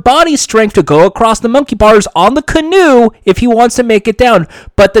upper body strength to go across the monkey bars on the canoe if he wants to make it down.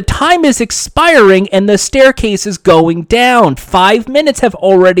 But the time is expiring and the staircase is going down. 5 minutes have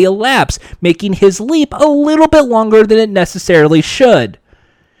already elapsed, making his leap a little bit longer than it necessarily should.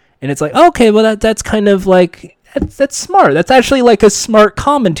 And it's like, okay, well, that's kind of like, that's smart. That's actually like a smart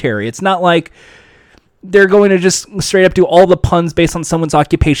commentary. It's not like they're going to just straight up do all the puns based on someone's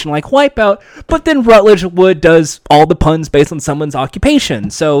occupation like Wipeout, but then Rutledge Wood does all the puns based on someone's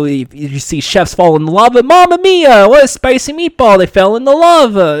occupation. So you see chefs fall in the lava. Mamma mia, what a spicy meatball. They fell in the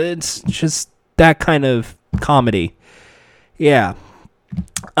lava. It's just that kind of comedy. Yeah.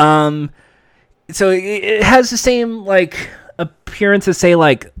 So it has the same like appearance as, say,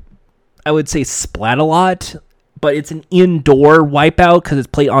 like, I would say Splat-A-Lot, but it's an indoor Wipeout because it's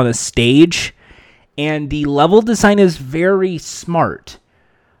played on a stage. And the level design is very smart.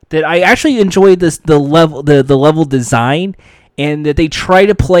 That I actually enjoy the level design, and that they try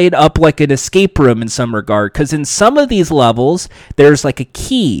to play it up like an escape room in some regard. Because in some of these levels, there's like a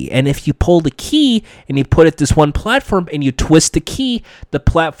key, and if you pull the key and you put it this one platform and you twist the key, the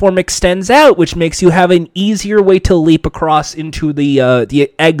platform extends out, which makes you have an easier way to leap across into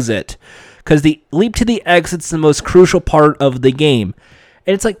the exit. Because the leap to the exit's the most crucial part of the game.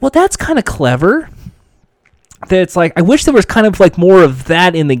 And it's like, well, that's kind of clever. That it's like, I wish there was kind of like more of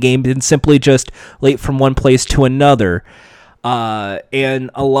that in the game than simply just leap from one place to another. And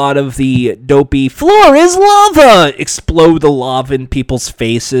a lot of the dopey Floor is Lava, explode the lava in people's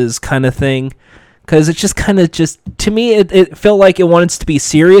faces kind of thing. Because it's just kind of to me, it felt like it wants to be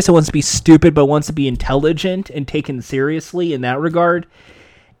serious. It wants to be stupid, but it wants to be intelligent and taken seriously in that regard.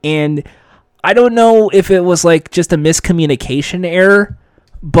 And I don't know if it was like just a miscommunication error,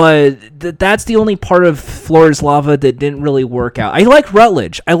 but that's the only part of Floor is Lava that didn't really work out. I like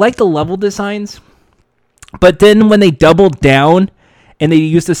Rutledge. I like the level designs. But then when they doubled down and they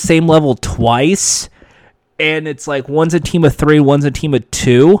used the same level twice, and it's like one's a team of 3, one's a team of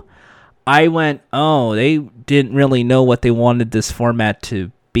 2, I went, oh, they didn't really know what they wanted this format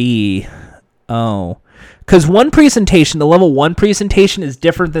to be. Oh. Because the level 1 presentation is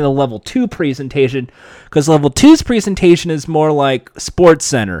different than the level 2 presentation, because level 2's presentation is more like Sports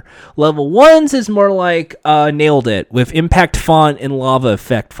Center. Level 1's is more like Nailed It, with Impact font and Lava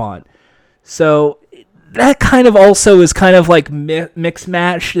Effect font. So that kind of also is kind of like mix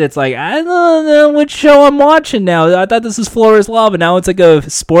match. It's like, I don't know which show I'm watching now. I thought this was Floor is Lava. Now it's like a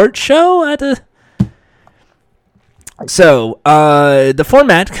sports show? So, the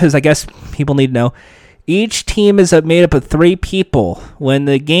format, because I guess people need to know, each team is made up of 3 people. When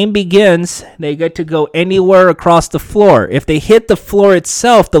the game begins, they get to go anywhere across the floor. If they hit the floor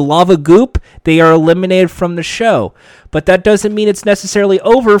itself, the lava goop, they are eliminated from the show. But that doesn't mean it's necessarily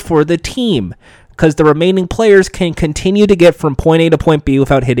over for the team, because the remaining players can continue to get from point A to point B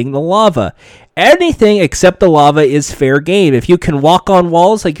without hitting the lava. Anything except the lava is fair game. If you can walk on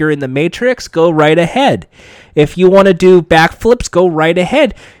walls like you're in the Matrix, go right ahead. If you want to do backflips, go right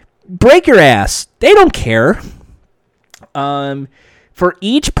ahead. Break your ass. They don't care. For For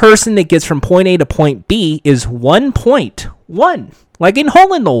each person that gets from point A to point B is 1 point. One. Like in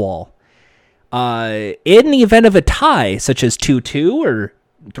Hole in the Wall. In the event of a tie, such as 2-2 or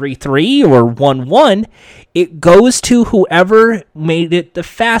 3-3 or 1-1, it goes to whoever made it the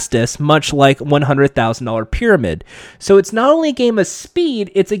fastest, much like $100,000 pyramid. So it's not only a game of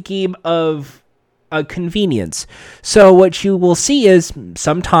speed, it's a game of convenience. So what you will see is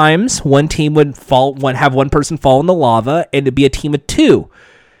sometimes one team would have one person fall in the lava, and it'd be a team of two.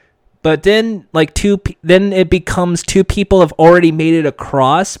 But then, then it becomes two people have already made it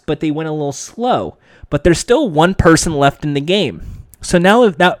across, but they went a little slow. But there's still one person left in the game. So now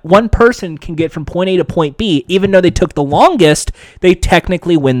if that one person can get from point A to point B, even though they took the longest, they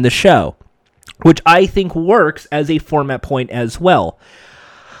technically win the show, which I think works as a format point as well.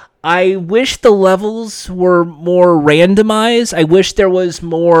 I wish the levels were more randomized. I wish there was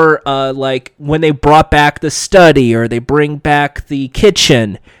more, like when they brought back the study or they bring back the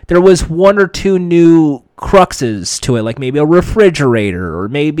kitchen, there was one or two new cruxes to it, like maybe a refrigerator or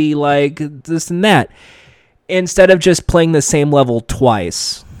maybe like this and that, instead of just playing the same level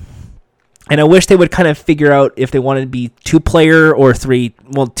twice. And I wish they would kind of figure out if they wanted to be 2-player or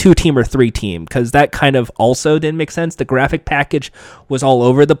 2-team or 3-team, because that kind of also didn't make sense. The graphic package was all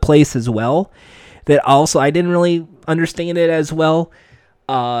over the place as well. That also, I didn't really understand it as well.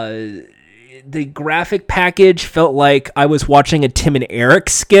 The graphic package felt like I was watching a Tim and Eric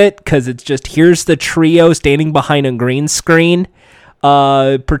skit, because it's just, here's the trio standing behind a green screen,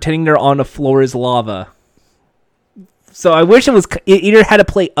 pretending they're on a floor is lava. So I wish it either had to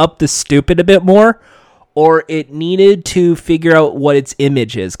play up the stupid a bit more, or it needed to figure out what its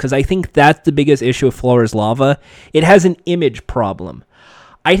image is, because I think that's the biggest issue with Floor is Lava. It has an image problem.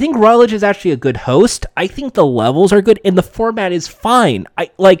 I think Rutledge is actually a good host. I think the levels are good, and the format is fine.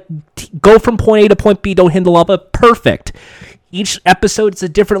 Go from point A to point B, don't hit the lava, perfect. Each episode is a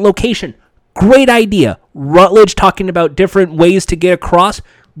different location. Great idea. Rutledge talking about different ways to get across,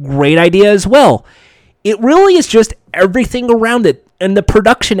 great idea as well. It really is just everything around it, and the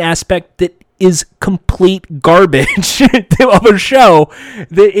production aspect that is complete garbage of a show,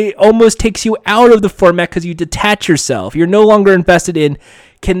 that it almost takes you out of the format because you detach yourself. You're no longer invested in,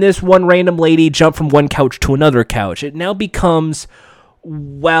 can this one random lady jump from one couch to another couch? It now becomes,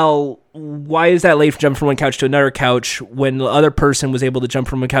 well, why is that lady jump from one couch to another couch when the other person was able to jump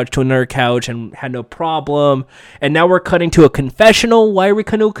from one couch to another couch and had no problem? And now we're cutting to a confessional. Why are we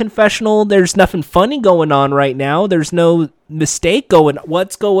cutting to a confessional? There's nothing funny going on right now. There's no mistake going.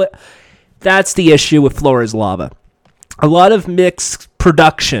 That's the issue with Floor is Lava. A lot of mixed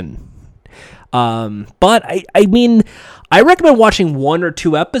production. But I mean, I recommend watching 1 or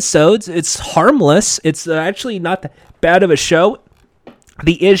 2 episodes. It's harmless. It's actually not that bad of a show.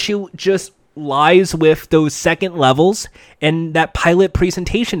 The issue just lies with those second levels and that pilot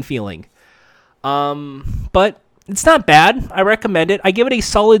presentation feeling. But it's not bad. I recommend it. I give it a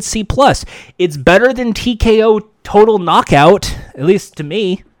solid C+. It's better than TKO Total Knockout, at least to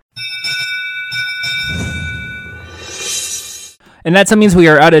me. And that means we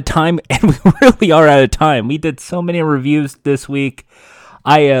are out of time, and we really are out of time. We did so many reviews this week.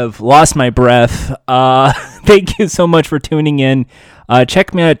 I have lost my breath. Thank you so much for tuning in.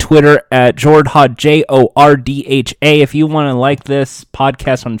 Check me out at Twitter at Jordha, Jordha. If you want to like this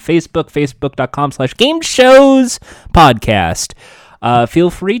podcast on Facebook, facebook.com/GameShowsPodcast. Feel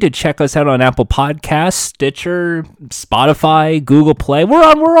free to check us out on Apple Podcasts, Stitcher, Spotify, Google Play. We're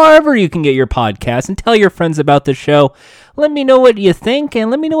on wherever you can get your podcasts, and tell your friends about the show. Let me know what you think, and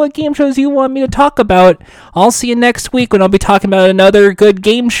let me know what game shows you want me to talk about. I'll see you next week when I'll be talking about another good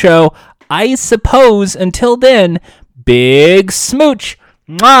game show, I suppose. Until then, big smooch.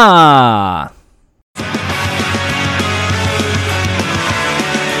 Mwah!